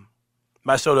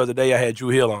my show the other day, I had Drew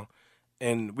Hill on.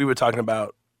 And we were talking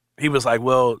about, he was like,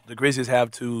 well, the Grizzlies have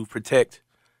to protect.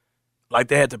 Like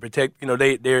they had to protect,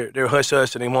 they're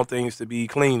hush-hush and they want things to be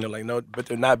clean. They're like, no, but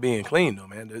they're not being clean, though,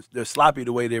 man. They're sloppy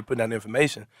the way they're putting out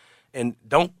information. And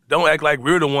don't act like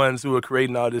we're the ones who are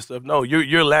creating all this stuff. No,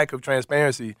 your lack of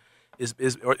transparency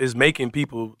is making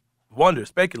people wonder,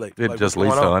 speculate. It like, just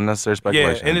leads to unnecessary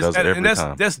speculation. Yeah, and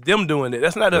that's them doing it.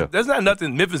 That's not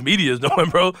nothing Memphis media is doing,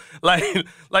 bro. Like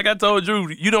I told Drew,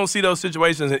 you don't see those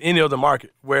situations in any other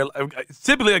market where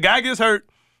typically a guy gets hurt.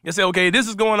 You say, okay, this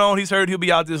is going on. He's hurt. He'll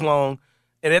be out this long.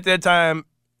 And at that time,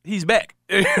 he's back.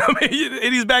 And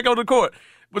he's back on the court.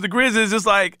 But the Grizzlies, it's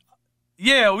like,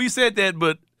 yeah, we said that,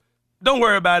 but don't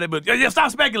worry about it. But yeah, stop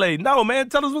speculating. No, man,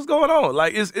 tell us what's going on.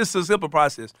 Like, it's a simple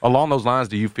process. Along those lines,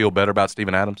 do you feel better about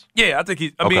Steven Adams? Yeah, I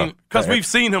think because we've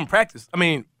seen him practice. I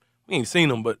mean, we ain't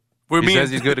seen him, but he says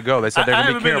he's good to go. They said they're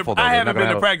going to be careful, though. I haven't been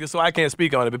to practice, so I can't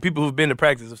speak on it. But people who've been to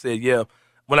practice have said, yeah,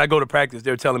 when I go to practice,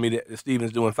 they're telling me that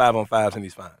Steven's doing 5-on-5s and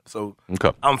he's fine. So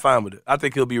I'm fine with it. I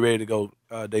think he'll be ready to go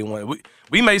day one.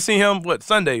 We may see him,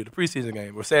 Sunday, the preseason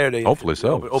game, or Saturday. Hopefully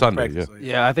so. Sunday, practice,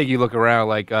 yeah. I think you look around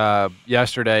like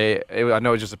yesterday. I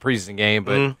know it's just a preseason game,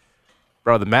 but,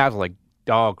 bro, the Mavs are like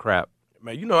dog crap.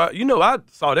 Man, I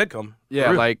saw that coming.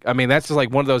 Yeah, that's just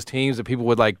like one of those teams that people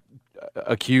would like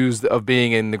accuse of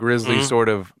being in the Grizzlies sort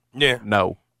of. Yeah.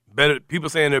 No. Better people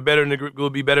saying they're will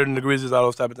be better than the Grizzlies, all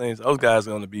those type of things. Those guys are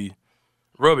going to be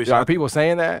rubbish. Are people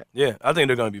saying that? Yeah, I think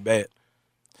they're going to be bad.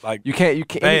 Like you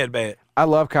can't bad. I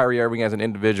love Kyrie Irving as an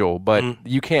individual, but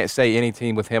you can't say any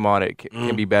team with him on it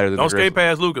can be better than the Grizzlies. Don't skate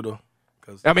past Luka though.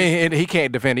 And he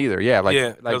can't defend either. Yeah,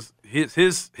 because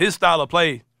his style of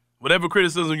play whatever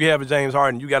criticism you have of James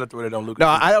Harden, you got to throw that on Luka. No,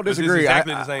 I don't disagree.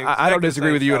 Exactly the same. I don't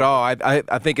disagree with you at all.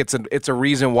 I think it's a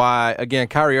reason why, again,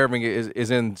 Kyrie Irving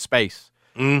is in space.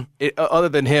 Other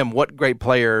than him, what great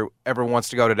player ever wants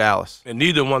to go to Dallas? And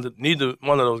neither one of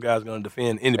those guys is going to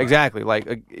defend anybody. Exactly.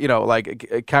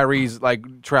 Like Kyrie's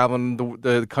like traveling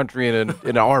the country in an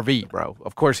RV, bro.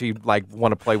 Of course he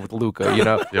want to play with Luka,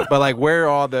 Yep. But like, where are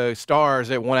all the stars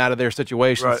that went out of their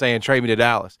situation saying trade me to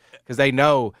Dallas? Because they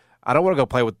know I don't want to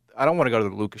go I don't want to go to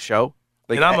the Luka show.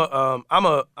 Like, and what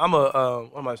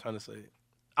am I trying to say?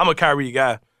 I'm a Kyrie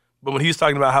guy. But when he's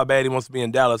talking about how bad he wants to be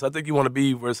in Dallas, I think you want to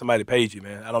be where somebody pays you,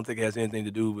 man. I don't think it has anything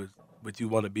to do with what you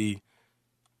want to be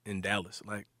in Dallas.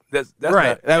 Like that's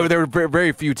right. Not, there were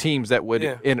very few teams that would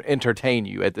entertain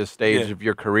you at this stage of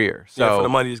your career. So for the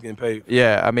money he's getting paid.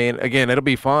 Yeah, I mean, again, it'll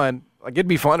be fun. Like it'd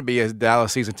be fun to be a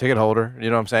Dallas season ticket holder. You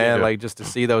know what I'm saying? Yeah. Like just to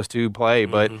see those two play.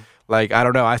 But like I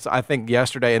don't know. I think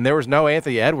yesterday, and there was no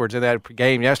Anthony Edwards in that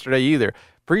game yesterday either.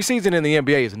 Preseason in the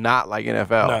NBA is not like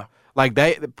NFL. No. Like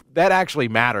that actually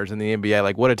matters in the NBA.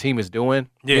 Like what a team is doing.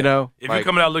 Yeah. If you're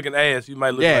coming out looking ass, you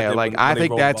might look. Yeah, like I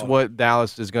think that's what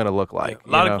Dallas is going to look like.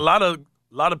 Yeah. A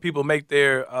lot of people make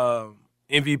their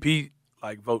MVP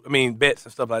vote. I mean bets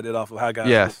and stuff like that off of how guys.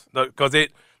 Yes. Because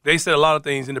they said a lot of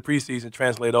things in the preseason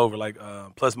translate over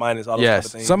plus minus all those type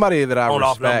of things. Somebody that I on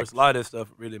respect. Off numbers, a lot of that stuff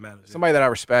really matters. Somebody that I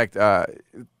respect.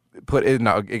 Put in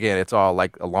again. It's all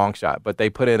like a long shot, but they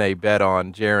put in a bet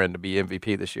on Jaren to be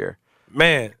MVP this year.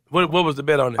 Man, what was the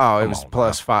bet on it? Oh, it was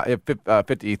plus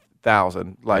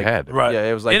 50,000. Like, right? Yeah,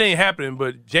 it was like it ain't happening,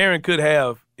 but Jaren could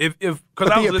have if because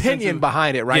the opinion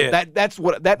behind it, right? Yeah. That's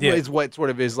what is what sort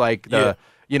of is like the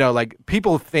like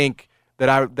people think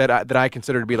that I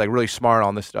consider to be like really smart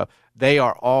on this stuff. They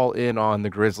are all in on the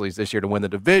Grizzlies this year to win the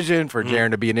division, for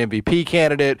Jaren to be an MVP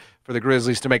candidate, for the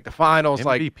Grizzlies to make the finals.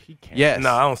 MVP candidate? Yes.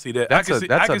 No, I don't see that. That's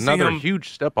another see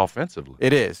huge step offensively.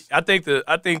 It is. I think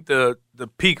the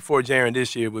peak for Jaren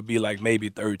this year would be like maybe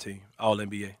third team All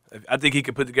NBA. I think he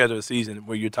could put together a season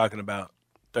where you're talking about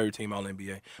third team All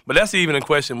NBA. But that's even a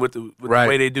question with the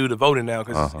way they do the voting now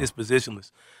because it's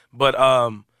positionless. But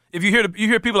if you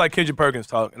hear people like Kendrick Perkins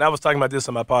talk, and I was talking about this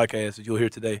on my podcast that you'll hear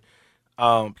today.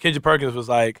 Kendrick Perkins was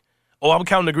like, I'm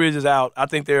counting the Grizzlies out. I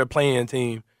think they're a playing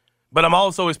team. But I'm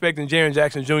also expecting Jaren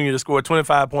Jackson Jr. to score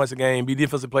 25 points a game, be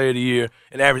Defensive Player of the Year,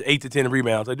 and average 8 to 10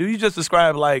 rebounds. Like, dude, you just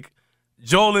described like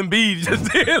Joel Embiid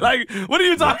just did. Like, what are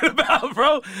you talking about,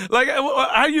 bro? Like,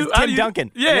 how you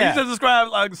Duncan. Yeah, you just described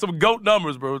like some GOAT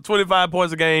numbers, bro. 25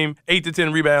 points a game, 8 to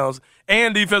 10 rebounds,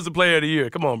 and Defensive Player of the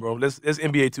Year. Come on, bro. That's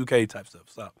NBA 2K type stuff.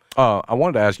 Stop. I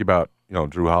wanted to ask you about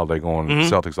Drew Holiday going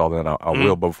Celtics, all that. I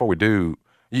will, but before we do,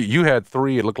 you had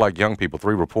three. It looked like young people,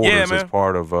 three reporters as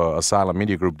part of Asylum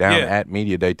Media Group down at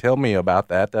Media Day. Tell me about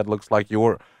that. That looks like you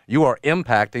are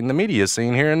impacting the media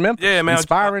scene here in Memphis. Yeah, man.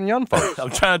 Inspiring young folks.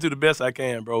 I'm trying to do the best I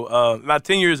can, bro. My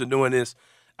 10 years of doing this,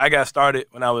 I got started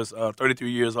when I was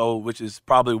 33 years old, which is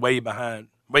probably way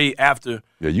after.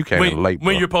 Yeah, you came in late,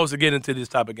 when you're supposed to get into this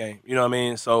type of game. You know what I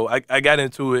mean? So I got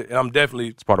into it, and I'm definitely.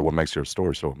 It's part of what makes your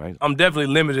story so amazing. I'm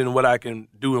definitely limited in what I can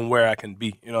do and where I can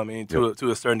be. You know what I mean?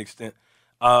 To a certain extent.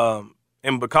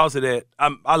 And because of that,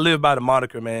 I live by the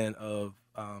moniker, man, of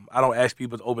I don't ask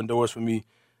people to open doors for me.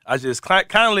 I just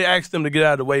kindly ask them to get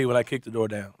out of the way when I kick the door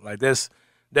down. Like that's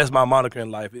my moniker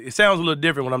in life. It sounds a little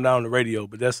different when I'm down on the radio,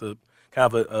 but that's a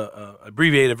kind of a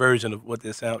abbreviated version of what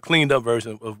they sound, cleaned up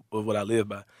version of what I live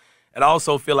by. And I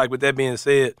also feel like, with that being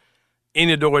said,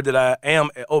 any door that I am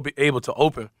able to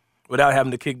open without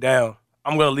having to kick down,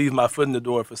 I'm going to leave my foot in the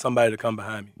door for somebody to come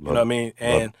behind me. You know what I mean?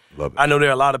 And love it. I know there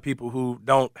are a lot of people who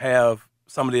don't have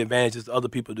some of the advantages other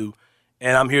people do,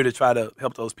 and I'm here to try to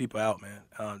help those people out, man,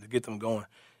 to get them going.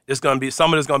 It's going to be,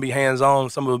 some of it's going to be hands-on,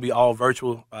 some of it will be all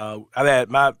virtual.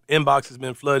 My inbox has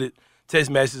been flooded. Text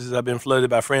messages have been flooded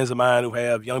by friends of mine who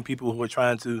have young people who are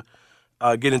trying to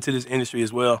get into this industry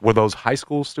as well. Were those high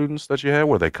school students that you had?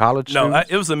 Were they college students?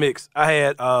 No, it was a mix. I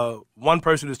had one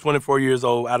person who's 24 years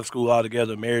old, out of school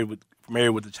altogether, married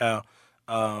with the child.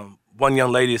 One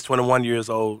young lady is 21 years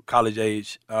old, college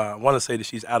age. I want to say that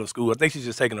she's out of school. I think she's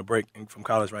just taking a break from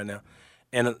college right now.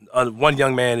 And one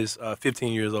young man is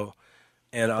 15 years old.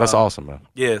 And that's awesome, man.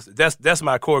 Yes, that's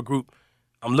my core group.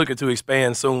 I'm looking to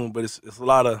expand soon, but it's a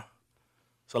lot.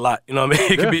 It's a lot. You know what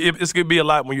I mean? It could be a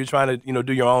lot when you're trying to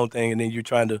do your own thing, and then you're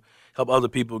trying to help other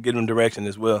people get in direction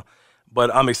as well.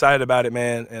 But I'm excited about it,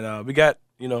 man. And we got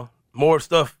more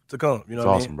stuff to come. You know, it's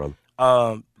awesome,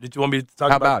 brother. Did you want me to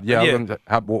talk about? Yeah.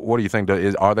 What do you think?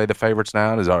 Are they the favorites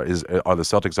now? Are the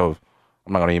Celtics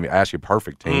I'm not going to even ask you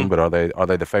perfect team, but are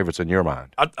they the favorites in your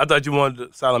mind? I thought you wanted the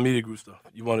Asylum Media Group stuff.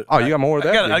 You wanted? Oh, you got more of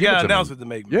that? I got an announcement to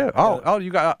make. Man. Yeah. You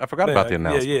got. I forgot about the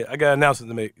announcement. Yeah. I got an announcement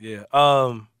to make. Yeah.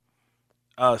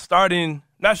 Starting,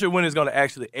 not sure when it's going to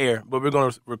actually air, but we're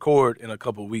going to record in a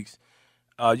couple of weeks.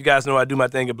 You guys know I do my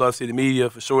thing at Bluff City Media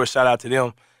for sure. Shout out to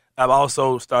them. I've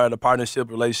also started a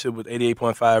relationship with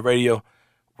 88.5 Radio,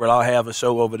 where I'll have a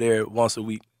show over there once a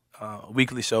week, a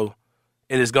weekly show.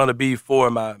 And it's going to be for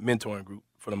my mentoring group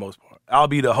for the most part. I'll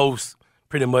be the host,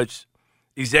 pretty much,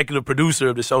 executive producer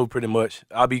of the show, pretty much.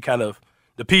 I'll be kind of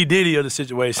the P. Diddy of the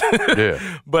situation.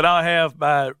 Yeah. But I'll have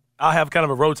kind of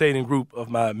a rotating group of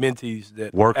my mentees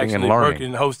that working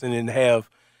and hosting and have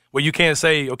where you can't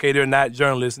say, okay, they're not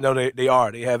journalists. No, they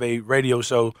are. They have a radio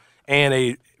show and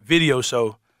a video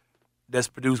show that's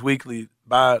produced weekly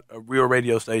by a real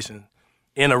radio station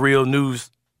in a real news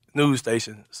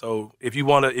station. So if you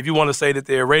want to say that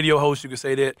they're radio hosts, you can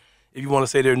say that. If you want to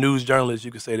say they're news journalists,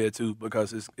 you can say that too,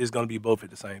 because it's going to be both at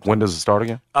the same time. When does it start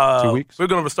again? 2 weeks? We're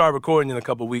going to start recording in a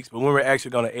couple of weeks, but when we're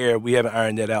actually going to air, we haven't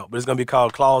ironed that out. But it's going to be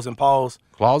called Claws and Paws.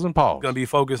 Claws and Paws. It's going to be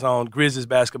focused on Grizzlies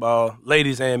basketball,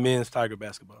 ladies and men's Tiger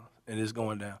basketball, and it's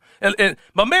going down. And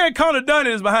my man Connor Dunn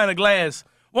is behind the glass.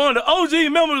 One of the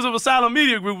OG members of Asylum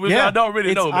Media Group, which y'all don't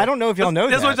really know. I don't know if y'all know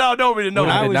that. That's what y'all don't really know.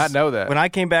 I did not know that. When I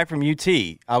came back from UT,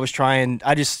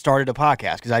 I just started a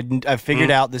podcast because I figured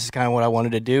out this is kind of what I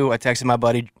wanted to do. I texted my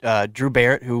buddy Drew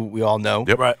Barrett, who we all know.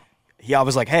 Yep. Right. I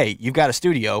was like, hey, you've got a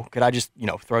studio. Could I just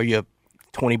throw you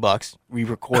 $20? We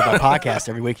record my podcast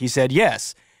every week. He said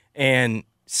yes. And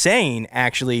Sain,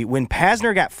 actually, when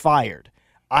Pasner got fired,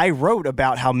 I wrote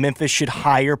about how Memphis should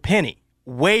hire Penny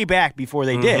way back before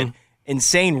they did. And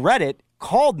Sain read it,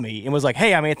 called me, and was like,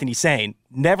 hey, I'm Anthony Sain.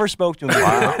 Never spoke to him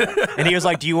before. And he was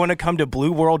like, do you want to come to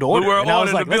Blue World Order? Blue World and I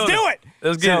was Order like, let's do it.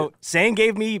 Let's get it. Sain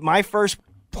gave me my first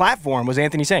platform was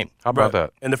Anthony Sain. How about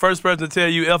that? And the first person to tell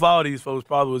you F all these folks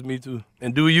probably was me too.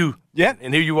 And do you. Yeah.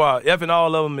 And here you are, F'ing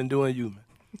all of them and doing you,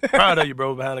 man. Proud of you,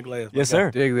 bro, behind the glass. Yes,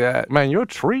 sir. Dig that. Man, your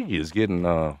tree is getting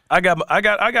I got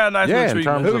a nice little tree.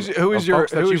 Man.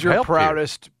 Who's your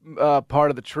proudest part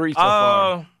of the tree so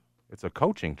far? It's a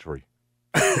coaching tree.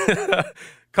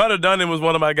 Connor Dunn was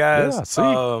one of my guys. Yeah,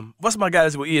 see. What's my guy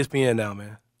that's with ESPN now,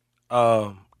 man?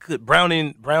 Good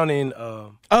Browning.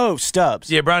 Stubbs.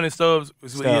 Yeah, Browning Stubbs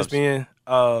was with ESPN.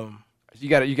 You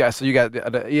got the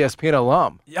ESPN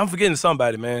alum. Yeah, I'm forgetting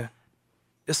somebody, man.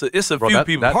 It's a few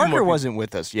people. Parker wasn't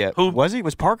with us yet. Who was he?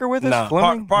 Was Parker with us? Nah,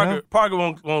 Fleming? Parker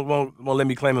won't let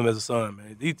me claim him as a son,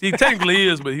 man. He technically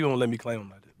is, but he won't let me claim him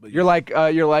like that. But you're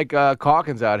like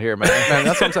Calkins out here, man. Man,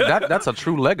 that's what I'm saying. That's a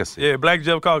true legacy. Yeah, Black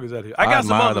Jeff Calkins out here. I got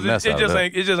some others. It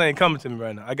just ain't coming to me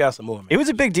right now. I got some more, man. It was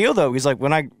a big deal though, because like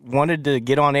when I wanted to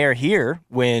get on air here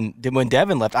when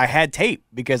Devin left, I had tape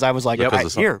because I was like,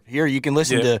 here you can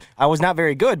listen to. I was not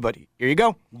very good, but here you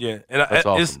go. Yeah, and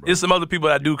awesome, it's some other people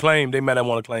that I do claim. They might not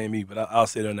want to claim me, but I'll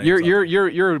say their names.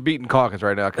 You're beating Calkins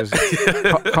right now because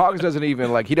Calkins doesn't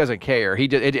even he doesn't care.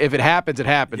 If it happens, it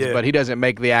happens. Yeah. But he doesn't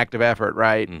make the active effort,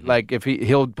 right? Mm-hmm. Like if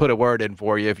he'll put a word in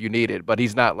for you if you need it, but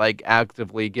he's not like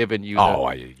actively giving you.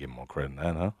 You give him more credit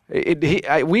than that,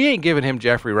 huh? We ain't giving him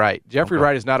Jeffrey Wright. Jeffrey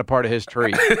Wright is not a part of his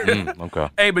tree. Okay.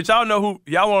 Hey, but y'all want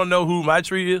to know who my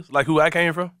tree is? Like who I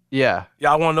came from? Yeah.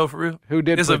 Y'all want to know for real? Who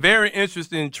did? It's a very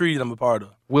interesting tree that I'm a part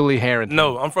of. Willie Harrington.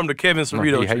 No, I'm from the Kevin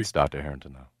Cerrito tree. He hates Dr.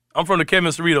 Harrington now. I'm from the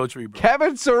Kevin Cerrito tree, bro.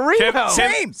 Kevin Cerrito?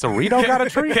 Same. Cerrito got a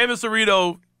tree? Kevin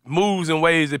Cerrito moves in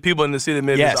ways that people in the city of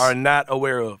Memphis are not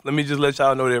aware of. Let me just let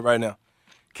y'all know that right now.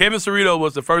 Kevin Cerrito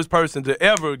was the first person to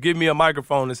ever give me a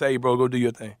microphone and say, hey, bro, go do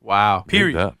your thing. Wow.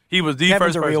 Period. He was the Kevin's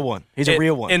first person. a real one. He's a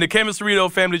real one. And the Kevin Cerrito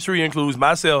family tree includes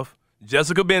myself,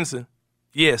 Jessica Benson.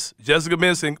 Yes, Jessica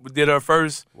Benson did her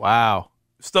first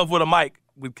stuff with a mic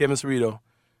with Kevin Cerrito.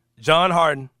 John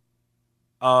Harden,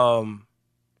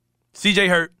 C.J.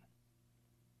 Hurt,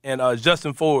 and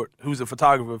Justin Ford, who's a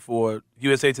photographer for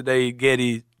USA Today,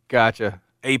 Getty, Gotcha.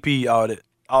 AP, all that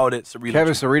Cerrito.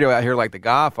 Kevin tree. Cerrito out here like the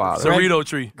Godfather. Cerrito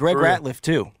tree. Greg Ratliff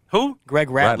too. Who? Greg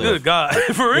Ratliff. Good God,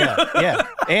 for real. Yeah.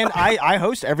 And I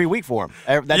host every week for him.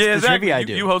 That's the trivia I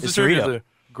do. You host the trivia there.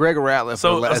 Greg Ratliff.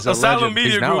 So as a Asylum legend.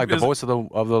 Media He's now Group like the voice of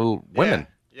the women.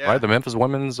 Yeah. Right, the Memphis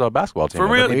women's basketball team. For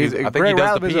real? I think he does the Greg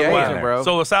PA Ratliff is a in legend, there. bro.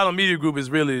 So Asylum Media Group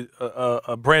is really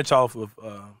a branch off of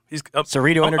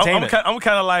Cerrito Entertainment. I'm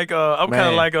kind of like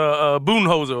a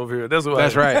Boonhoser over here. That's what.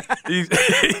 That's right. He's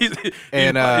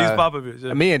Popovich.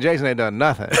 Yeah. Me and Jason ain't done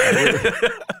nothing.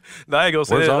 No, I ain't gonna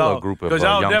say Where's that at our all. group of Because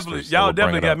y'all youngsters definitely that got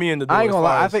will bring it me in the door. I ain't gonna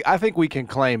lie. as far I think we can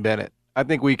claim Bennett. I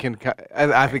think we can.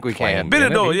 I think we can.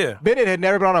 Bennett Door, yeah. Bennett had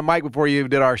never been on a mic before you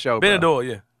did our show. Bennett bro. Door,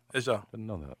 yeah. That's y'all. Didn't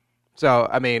know that. So,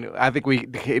 I mean, I think we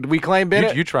claim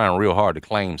Bennett. You trying real hard to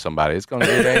claim somebody. It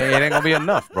ain't gonna be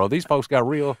enough, bro. These folks got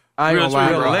real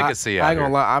legacy out I ain't here.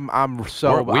 gonna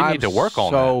lie. We need to work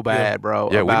on that. So bad, bro.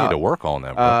 Yeah, we need to work on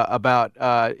that, bro. About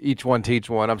each one teach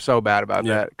one. I'm so bad about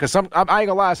that. Because I ain't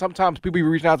gonna lie. Sometimes people be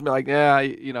reaching out to me like, yeah,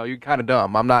 you're kind of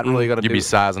dumb. I'm not really gonna. You be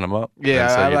sizing them up.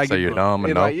 Yeah, and say you're dumb and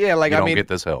you don't get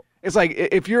this help. It's like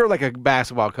if you're like a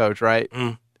basketball coach, right?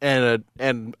 And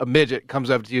a midget comes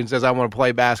up to you and says, "I want to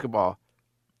play basketball."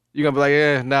 You're gonna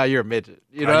be like, nah, you're a midget.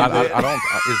 You know, I don't.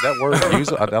 Is that word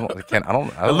used? I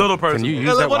don't. A little person. Can you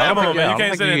use that word? I don't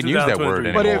You can use that word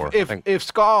anymore. But if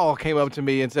Skull came up to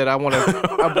me and said, "I want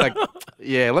to," I'd be like,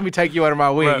 "Yeah, let me take you under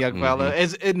my wing, young fella."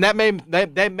 And that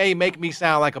may make me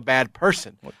sound like a bad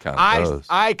person. What kind of does?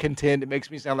 I contend it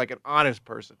makes me sound like an honest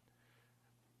person,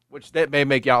 which that may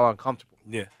make y'all uncomfortable.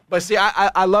 Yeah. But see,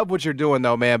 I love what you're doing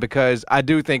though, man, because I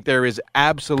do think there is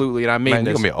absolutely, and I mean,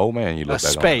 you're gonna be an old man. You look a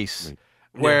space.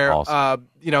 Where awesome.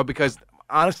 Because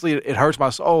honestly, it hurts my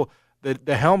soul.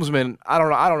 The helmsman, I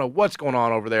don't know what's going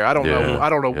on over there. I don't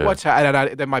know what's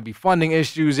happening. There might be funding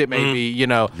issues. It may be U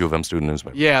of M student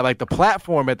newspaper. Yeah, like the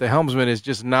platform at the helmsman is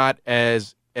just not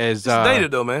as it's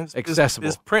dated though, man. Accessible.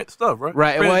 It's print stuff, right?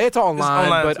 Right. Print, well, it's online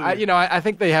but too, I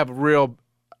think they have real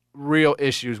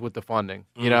issues with the funding,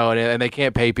 and they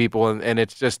can't pay people, and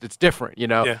it's different,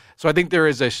 Yeah. So I think there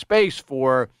is a space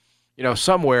for.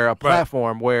 Somewhere a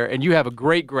platform where, and you have a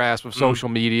great grasp of social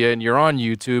media, and you're on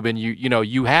YouTube, and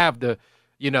you have the,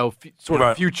 sort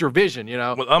of future vision.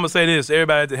 Well, I'm gonna say this: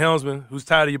 everybody at the helmsman who's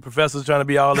tired of your professors trying to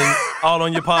be all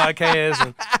on your podcast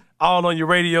and all on your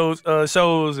radio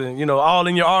shows, and all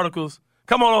in your articles,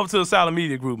 come on over to the Asylum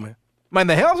Media Group, man. Man,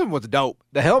 the helmsman was dope.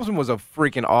 The helmsman was a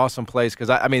freaking awesome place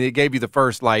because I mean, it gave you the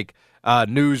first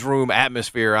newsroom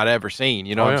atmosphere I'd ever seen.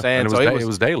 You know what I'm saying? And it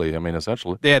was daily. I mean,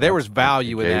 essentially. Yeah, there was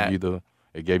value in that.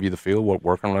 It gave you the feel what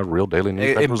working on a real daily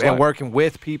newspaper was like. And working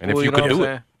with people. And if you could do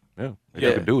it, if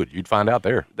you could do it, you'd find out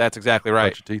there. That's exactly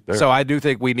right. Cut your teeth there. So I do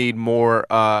think we need more.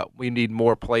 We need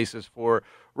more places for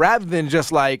rather than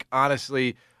just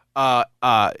honestly,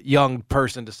 young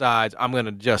person decides I'm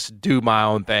gonna just do my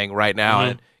own thing right now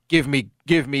and give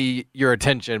me your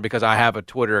attention because I have a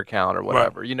Twitter account or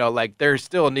whatever. Right. There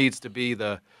still needs to be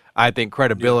I think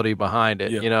credibility behind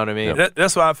it. Yeah. You know what I mean?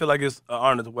 That's why I feel like it's an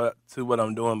honor to what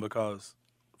I'm doing because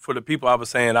for the people I was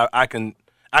saying, I can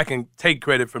take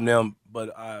credit from them, but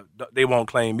they won't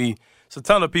claim me. It's a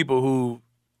ton of people who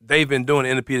they've been doing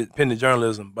independent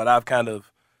journalism, but I've kind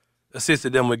of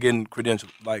assisted them with getting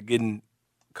credentials, like getting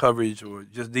coverage or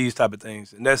just these type of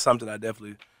things, and that's something I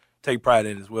definitely take pride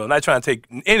in as well. Not trying to take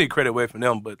any credit away from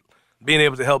them, but being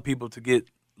able to help people to get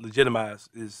legitimized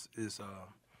is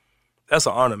that's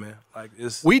an honor, man.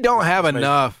 We don't have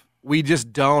enough. We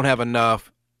just don't have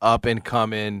enough up and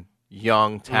coming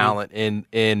young talent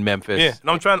in Memphis. Yeah, and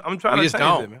I'm trying to just change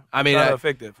don't. it, man. I mean,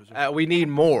 affect that for sure. We need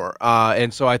more,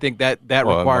 and so I think that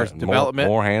requires development.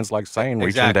 More hands like Sain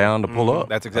reaching down to pull up.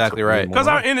 That's exactly right. Because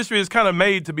our industry is kind of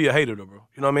made to be a hater, though, bro.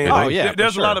 You know what I mean? Oh yeah,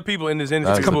 there's a lot of people in this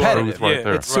industry. It's competitive. Right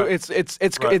there.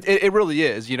 It really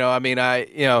is. I mean,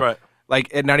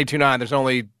 like at 92.9, there's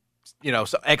only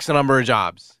X number of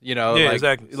jobs.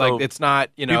 Exactly. So it's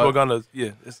not. People are gonna.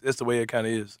 Yeah, it's the way it kind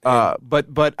of is.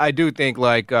 But I do think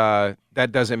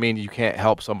that doesn't mean you can't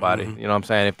help somebody. You know what I'm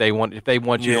saying? If they want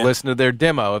you to listen to their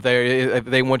demo, if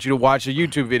they want you to watch a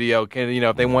YouTube video,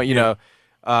 if they want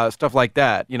stuff like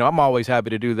that. I'm always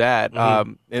happy to do that.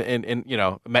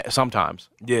 And sometimes.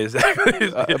 Yeah,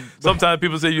 exactly. Sometimes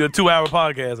people say you're a 2-hour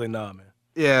podcast. Like, nah, man.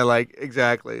 Yeah,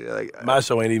 exactly. My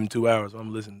show ain't even 2 hours.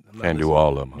 I'm listening. Can't do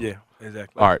all of them. Yeah,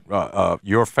 exactly. All right,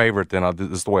 your favorite. Then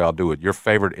this is the way I'll do it. Your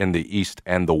favorite in the East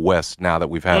and the West. Now that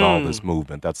we've had all this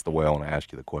movement, that's the way I want to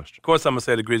ask you the question. Of course, I'm gonna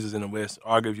say the Grizzlies in the West.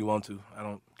 Argue if you want to. I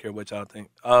don't care what y'all think.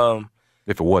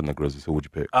 If it wasn't the Grizzlies, who would you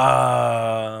pick?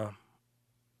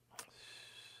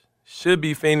 Should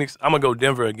be Phoenix. I'm gonna go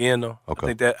Denver again though.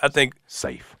 Okay. I think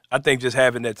safe. I think just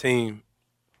having that team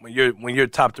when you're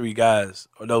top 3 guys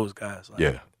or those guys.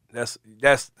 That's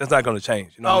not going to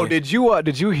change. You know what I mean?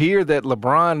 Did you hear that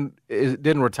LeBron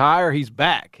didn't retire? He's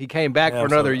back. He came back for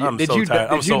another year. Did you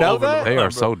know that? They are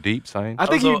so deep, Sain. I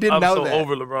think you didn't know that. I'm so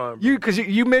over LeBron. Because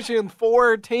you mentioned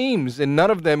 4 teams and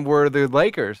none of them were the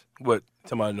Lakers. What?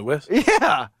 Talking about in the West?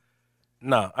 Yeah.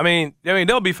 No, I mean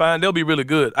they'll be fine. They'll be really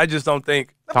good. I just don't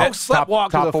think top to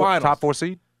the finals. Top 4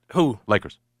 seed? Who?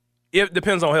 Lakers. It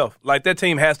depends on health. That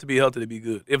team has to be healthy to be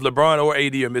good. If LeBron or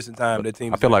AD are missing time, that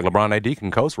team. I feel like LeBron AD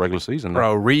can coach regular season.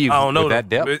 Bro, Reeves. I don't know with that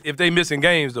depth. If they missing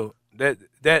games though,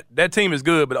 that team is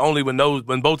good, but only when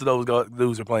both of those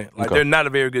dudes are playing. They're not a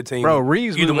very good team. Bro,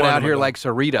 Reeves moving out here like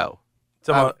Cerrito.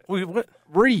 What?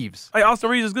 Reeves. Hey, Austin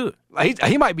Reeves is good.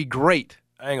 He might be great.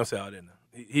 I ain't gonna say all that now.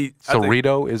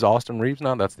 Cerrito is Austin Reeves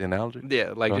now? That's the analogy?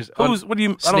 Yeah, like just what do you?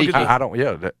 I don't sneaky. get I don't.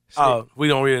 Yeah. we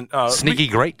don't really. Sneaky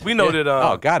great. We know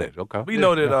that. Got it. Okay. We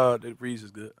know that Reeves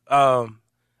is good. I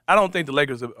don't think the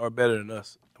Lakers are better than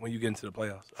us when you get into the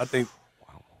playoffs. I think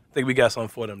we got something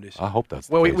for them this year. I hope that's.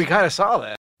 Well, the case. we kind of saw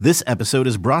that. This episode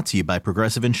is brought to you by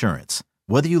Progressive Insurance.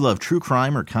 Whether you love true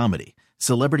crime or comedy,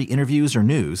 celebrity interviews or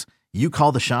news, you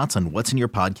call the shots on what's in your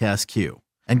podcast queue.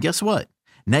 And guess what?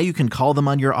 Now you can call them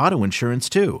on your auto insurance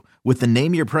too with the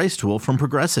Name Your Price tool from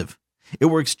Progressive. It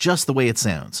works just the way it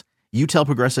sounds. You tell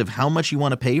Progressive how much you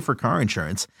want to pay for car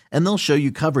insurance, and they'll show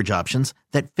you coverage options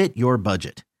that fit your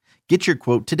budget. Get your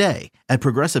quote today at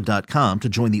Progressive.com to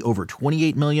join the over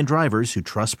 28 million drivers who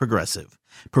trust Progressive.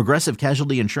 Progressive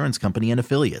Casualty Insurance Company and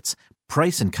Affiliates.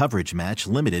 Price and coverage match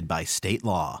limited by state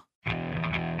law.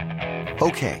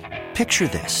 Okay, picture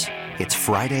this. It's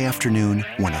Friday afternoon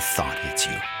when a thought hits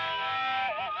you.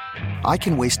 I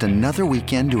can waste another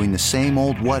weekend doing the same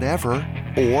old whatever,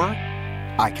 or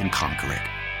I can conquer it.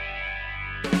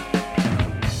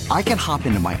 I can hop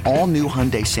into my all-new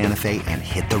Hyundai Santa Fe and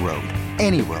hit the road.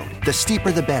 Any road. The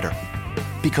steeper the better.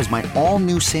 Because my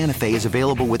all-new Santa Fe is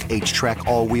available with H-Track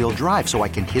all-wheel drive, so I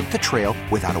can hit the trail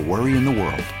without a worry in the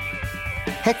world.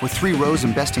 Heck, with 3 rows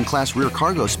and best-in-class rear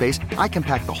cargo space, I can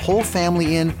pack the whole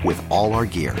family in with all our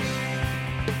gear.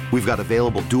 We've got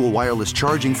available dual wireless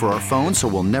charging for our phones, so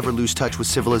we'll never lose touch with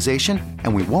civilization,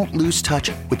 and we won't lose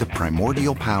touch with the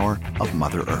primordial power of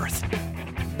Mother Earth.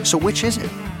 So which is it?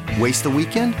 Waste the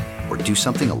weekend or do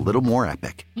something a little more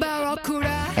epic?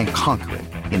 And conquer it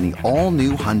in the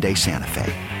all-new Hyundai Santa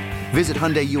Fe. Visit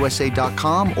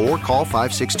HyundaiUSA.com or call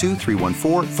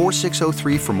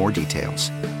 562-314-4603 for more details.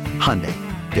 Hyundai,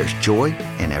 there's joy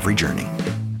in every journey.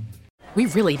 We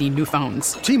really need new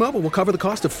phones. T-Mobile will cover the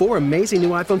cost of 4 amazing new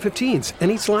iPhone 15s, and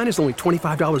each line is only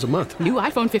 $25 a month. New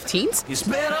iPhone 15s? It's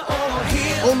better over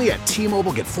here. Only at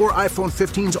T-Mobile, get 4 iPhone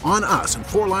 15s on us and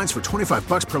 4 lines for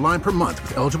 $25 per line per month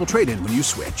with eligible trade-in when you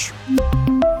switch.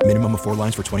 Minimum of 4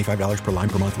 lines for $25 per line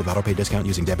per month with autopay discount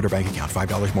using debit or bank account.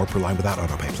 $5 more per line without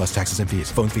autopay, plus taxes and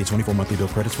fees. Phone fee at 24 monthly bill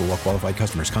credits for well-qualified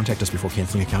customers. Contact us before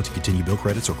canceling account to continue bill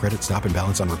credits or credit stop and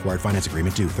balance on required finance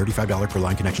agreement due. $35 per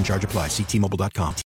line connection charge applies. See T-Mobile.com.